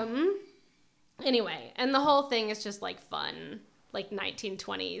 Anyway, and the whole thing is just like fun, like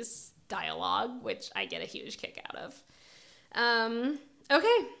 1920s dialogue, which I get a huge kick out of.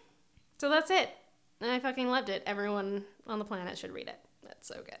 Okay, so that's it. I fucking loved it. Everyone on the planet should read it. That's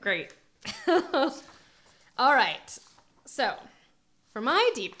so good. Great. All right, so for my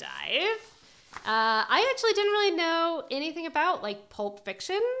deep dive, I actually didn't really know anything about like Pulp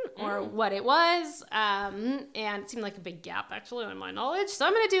Fiction or what it was, and it seemed like a big gap actually in my knowledge. So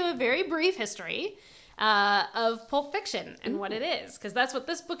I'm going to do a very brief history of Pulp Fiction and what it is, because that's what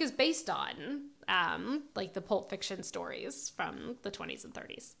this book is based on, like the Pulp Fiction stories from the 20s and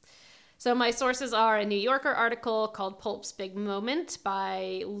 30s. So my sources are a New Yorker article called Pulp's Big Moment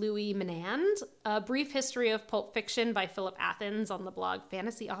by Louis Menand, a brief history of pulp fiction by Philip Athens on the blog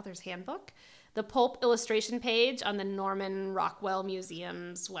Fantasy Author's Handbook, the Pulp illustration page on the Norman Rockwell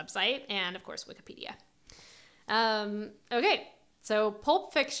Museum's website, and of course Wikipedia. Okay, so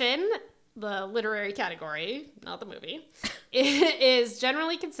pulp fiction, the literary category, not the movie, is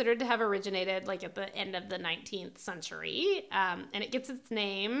generally considered to have originated like at the end of the 19th century, and it gets its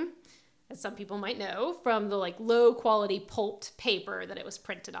name, as some people might know, from the like low quality pulped paper that it was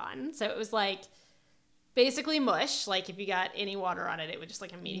printed on. So it was like basically mush. Like if you got any water on it, it would just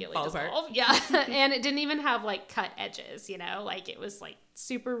like immediately dissolve. Yeah. And it didn't even have like cut edges, you know, like it was like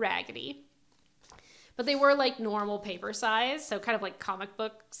super raggedy. But they were like normal paper size, so kind of like comic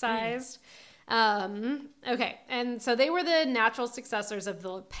book sized. Okay, and so they were the natural successors of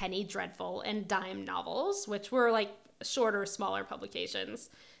the penny dreadful and dime novels, which were like shorter, smaller publications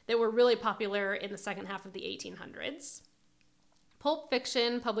that were really popular in the second half of the 1800s. Pulp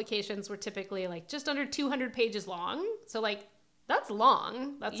fiction publications were typically like just under 200 pages long. So like that's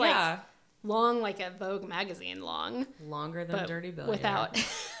long. That's like long like a Vogue magazine long. Longer than Dirty Billionaire. Without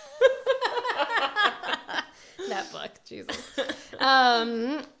that book, Jesus.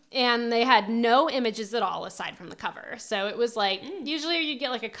 And they had no images at all aside from the cover. So it was like, usually you get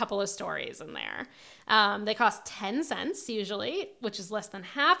like a couple of stories in there. They cost 10 cents usually, which is less than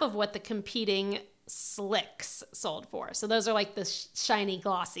half of what the competing Slicks sold for. So those are like the shiny,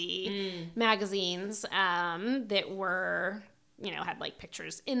 glossy magazines that were, you know, had like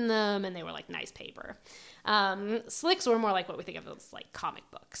pictures in them and they were like nice paper. Slicks were more like what we think of as like comic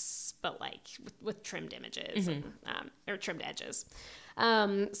books, but like with trimmed images or trimmed edges.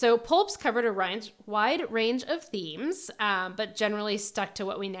 So pulps covered a wide range of themes, but generally stuck to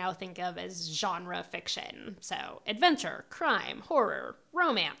what we now think of as genre fiction. So adventure, crime, horror,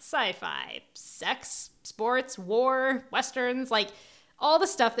 romance, sci-fi, sex, sports, war, westerns, like all the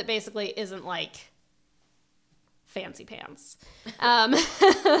stuff that basically isn't like fancy pants. And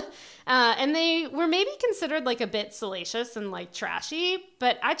they were maybe considered like a bit salacious and like trashy,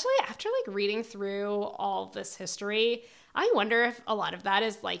 but actually after like reading through all this history, I wonder if a lot of that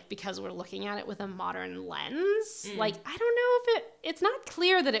is like because we're looking at it with a modern lens. Like, I don't know if it's not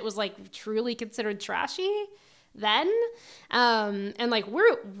clear that it was like truly considered trashy then. And like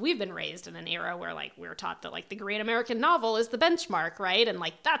we've been raised in an era where like we're taught that like the great American novel is the benchmark, right? And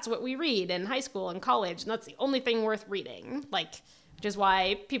like that's what we read in high school and college, and that's the only thing worth reading. Like, which is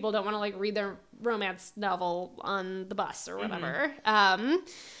why people don't want to like read their romance novel on the bus or whatever.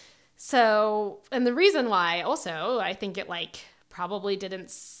 So, and the reason why also I think it like probably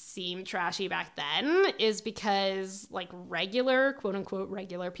didn't seem trashy back then is because like regular, quote unquote,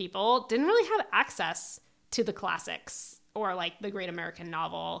 regular people didn't really have access to the classics or like the great American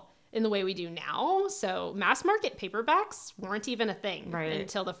novel in the way we do now. So mass market paperbacks weren't even a thing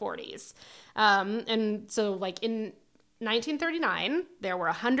until the 40s. And so like in 1939, there were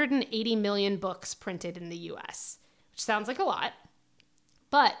 180 million books printed in the US, which sounds like a lot,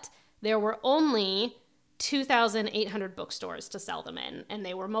 but there were only 2,800 bookstores to sell them in, and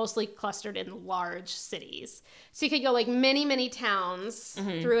they were mostly clustered in large cities. So you could go like many, many towns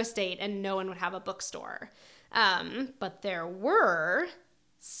through a state and no one would have a bookstore. But there were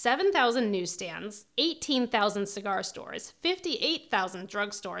 7,000 newsstands, 18,000 cigar stores, 58,000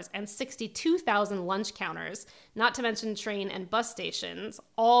 drugstores, and 62,000 lunch counters, not to mention train and bus stations,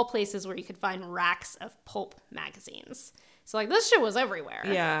 all places where you could find racks of pulp magazines. So like this shit was everywhere.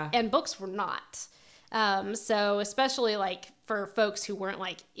 Yeah. And books were not. So especially like for folks who weren't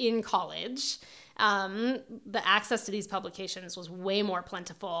like in college, the access to these publications was way more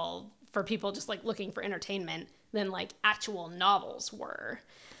plentiful for people just like looking for entertainment than like actual novels were.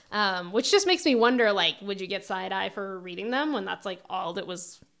 Which just makes me wonder, like, would you get side eye for reading them when that's like all that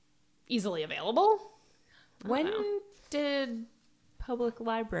was easily available? When did public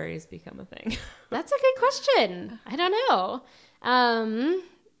libraries become a thing? That's a good question. I don't know. I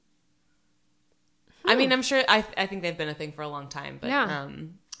mean, I'm sure, I think they've been a thing for a long time, but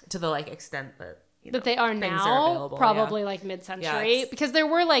to the like extent that, you know, that they are now, probably like mid-century, because there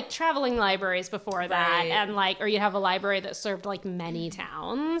were like traveling libraries before that, and like, or you'd have a library that served like many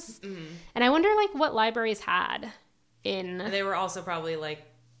towns. And I wonder like what libraries had in... And they were also probably like,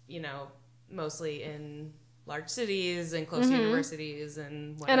 you know, mostly in large cities and close to universities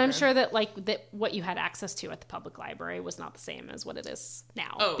and whatever. And I'm sure that like that what you had access to at the public library was not the same as what it is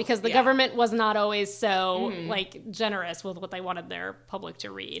now, because the government was not always so like generous with what they wanted their public to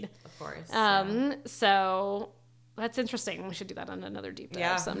read. Of course. So that's interesting. We should do that on another deep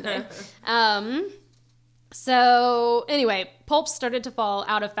dive someday. So anyway, pulp started to fall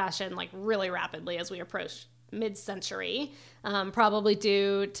out of fashion like really rapidly as we approached mid-century, probably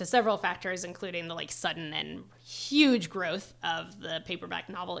due to several factors, including the like sudden and huge growth of the paperback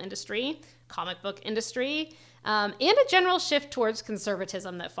novel industry, comic book industry, and a general shift towards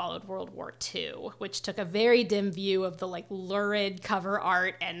conservatism that followed World War II, which took a very dim view of the like lurid cover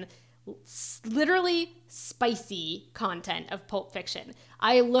art and literally spicy content of pulp fiction.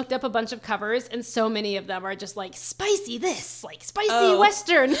 I looked up a bunch of covers and so many of them are just like spicy this, like spicy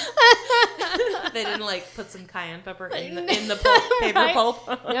Western. They didn't like put some cayenne pepper in the pulp, paper right? pulp.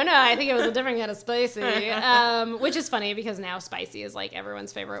 No, I think it was a different kind of spicy, which is funny because now spicy is like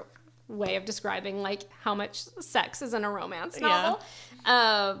everyone's favorite way of describing like how much sex is in a romance novel.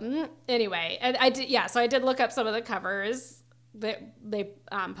 Anyway, so I did look up some of the covers that they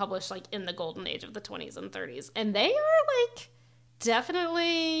published like in the golden age of the 20s and 30s, and they are like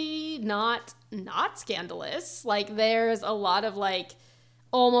definitely not scandalous. Like there's a lot of like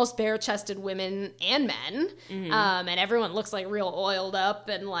almost bare-chested women and men, and everyone looks like real oiled up,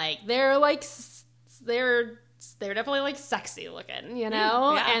 and like they're definitely like sexy looking, you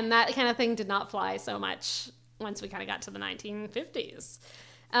know. And that kind of thing did not fly so much once we kind of got to the 1950s.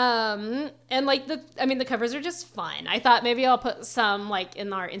 And like the covers are just fun. I thought maybe I'll put some like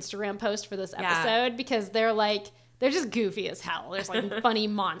in our Instagram post for this episode because they're just goofy as hell. There's like funny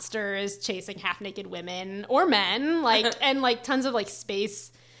monsters chasing half-naked women or men, like, and like tons of like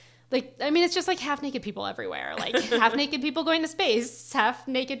space. Like, I mean, it's just like half-naked people everywhere. Like half-naked people going to space,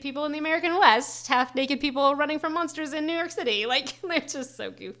 half-naked people in the American West, half-naked people running from monsters in New York City. Like, they're just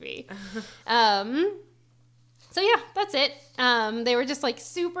so goofy. So yeah, that's it. They were just like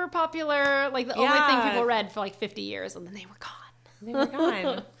super popular, like the only thing people read for like 50 years, and then they were gone. They were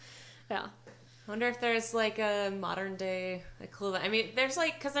gone. Yeah. I wonder if there's like a modern day equivalent. I mean, there's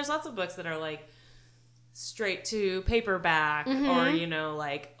like, because there's lots of books that are like straight to paperback or, you know,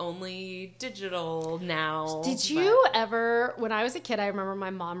 like only digital now. Did you ever, when I was a kid, I remember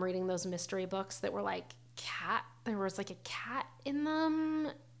my mom reading those mystery books that were like there was like a cat in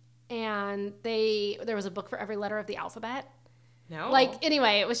them. And there was a book for every letter of the alphabet. No. Like,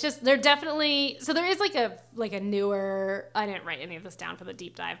 anyway, it was just, they're definitely, so there is like a newer, I didn't write any of this down for the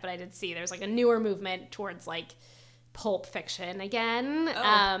deep dive, but I did see there's like a newer movement towards like pulp fiction again.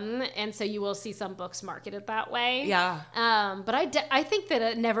 And so you will see some books marketed that way. Yeah. But I think that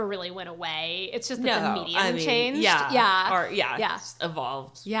it never really went away. It's just that the medium changed. Yeah. Or just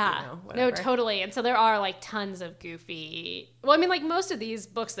evolved. Yeah. You know, no, totally. And so there are like tons of goofy, well, I mean, like most of these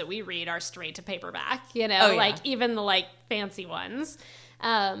books that we read are straight to paperback, you know, like even the like fancy ones.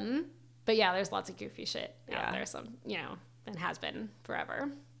 But yeah, there's lots of goofy shit out there. Some, you know, and has been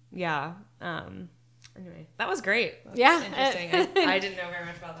forever. Yeah. Anyway, that was great. That's interesting. I didn't know very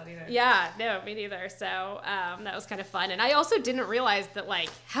much about that either. Yeah, no, me neither. So that was kind of fun, and I also didn't realize that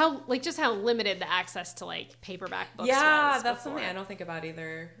how limited the access to like paperback books was. Yeah, that's something I don't think about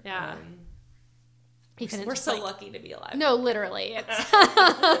either. Yeah, we're so lucky to be alive. No, literally, it's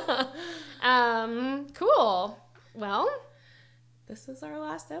cool. Well, this is our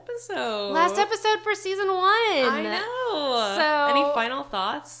last episode. Last episode for season 1. I know. So, any final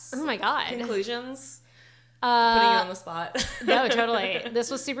thoughts? Oh my god. Conclusions? Putting you on the spot. No, totally. This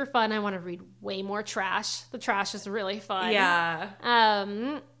was super fun. I want to read way more trash. The trash is really fun. Yeah.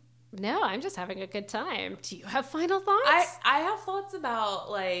 No, I'm just having a good time. Do you have final thoughts? I have thoughts about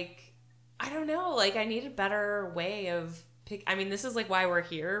like, I don't know, like I need a better way of I mean, this is like why we're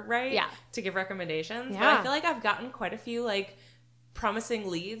here, right? Yeah. To give recommendations. Yeah. But I feel like I've gotten quite a few like promising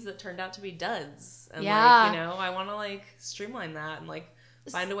leads that turned out to be duds. And like, you know, I want to like streamline that and like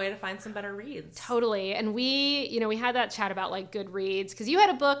find a way to find some better reads. Totally. And we had that chat about like good reads because you had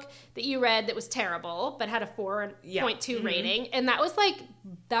a book that you read that was terrible but had a 4.2 rating, and that was like,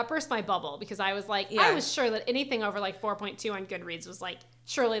 that burst my bubble because I was like, I was sure that anything over like 4.2 on Goodreads was like,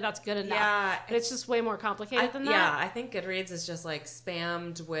 surely that's good enough. Yeah, but it's just way more complicated than that. Yeah, I think Goodreads is just like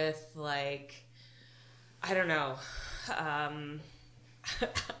spammed with like, I don't know. I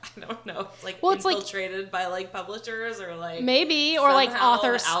don't know. It's like infiltrated by like publishers or like maybe, or like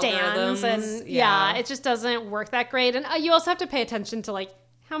author stands, and it just doesn't work that great. And you also have to pay attention to like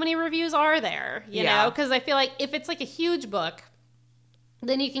how many reviews are there, you know? Because I feel like if it's like a huge book,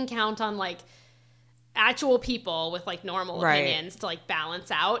 then you can count on like actual people with like normal opinions to like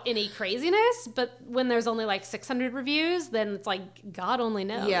balance out any craziness. But when there's only like 600 reviews, then it's like God only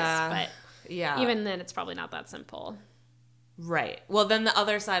knows. But even then, it's probably not that simple. Right. Well, then the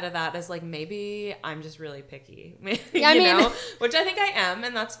other side of that is like, maybe I'm just really picky, I mean, know, which I think I am,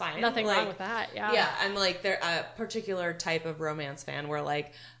 and that's fine. Nothing like, wrong with that. Yeah. Yeah. I'm like, they're a particular type of romance fan where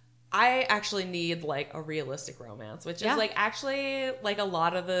like, I actually need like a realistic romance, which is like actually like a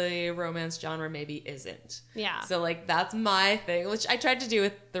lot of the romance genre maybe isn't. Yeah. So like that's my thing, which I tried to do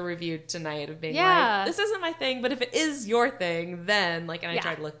with the review tonight of being like, this isn't my thing, but if it is your thing, then like, and I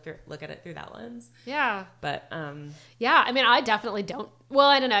tried to look at it through that lens. Yeah. But yeah, I mean, I definitely don't. Well,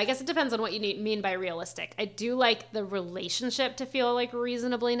 I don't know. I guess it depends on what you mean by realistic. I do like the relationship to feel like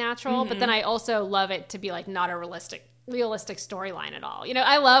reasonably natural, but then I also love it to be like not a realistic storyline at all. You know,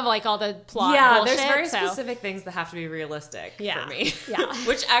 I love like all the plot bullshit, there's very specific things that have to be realistic for me. Yeah.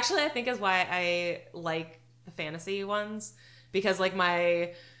 Which actually I think is why I like the fantasy ones, because like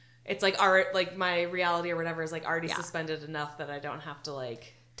it's like art, like my reality or whatever is like already suspended enough that I don't have to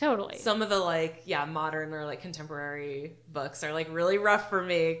like totally. Some of the like modern or like contemporary books are like really rough for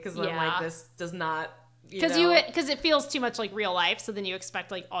me because I'm like, this does not because it feels too much like real life, so then you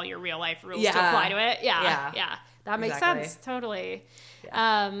expect like all your real life rules to apply to it. Yeah. That makes sense. Totally.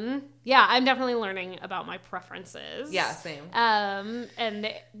 Yeah. I'm definitely learning about my preferences. Yeah, same. And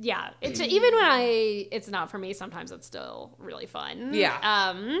it's even when it's not for me, sometimes it's still really fun.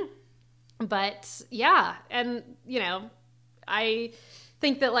 Yeah. But yeah, and you know, I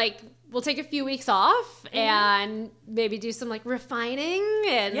think that like we'll take a few weeks off and maybe do some like refining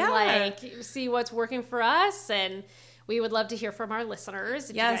and like see what's working for us, and we would love to hear from our listeners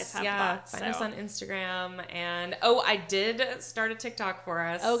if you guys have thoughts. Find us on Instagram. And I did start a TikTok for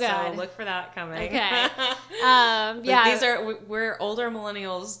us. Oh, good. So look for that coming. Okay. We're older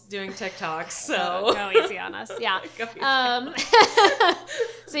millennials doing TikToks, so go easy on us. Yeah.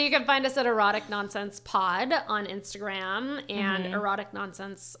 So you can find us at Erotic Nonsense Pod on Instagram and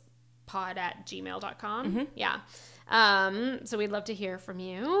eroticnonsencepod@gmail.com. Yeah. So we'd love to hear from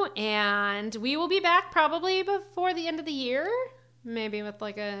you, and we will be back probably before the end of the year, maybe with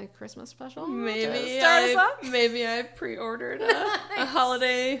like a Christmas special. Maybe start us up. Maybe I pre-ordered a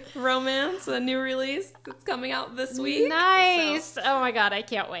holiday romance, a new release that's coming out this week. Nice. So. Oh my God, I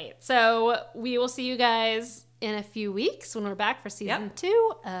can't wait. So we will see you guys in a few weeks when we're back for season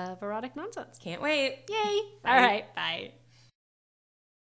 2 of Erotic Nonsense. Can't wait. Yay. Bye. All right. Bye.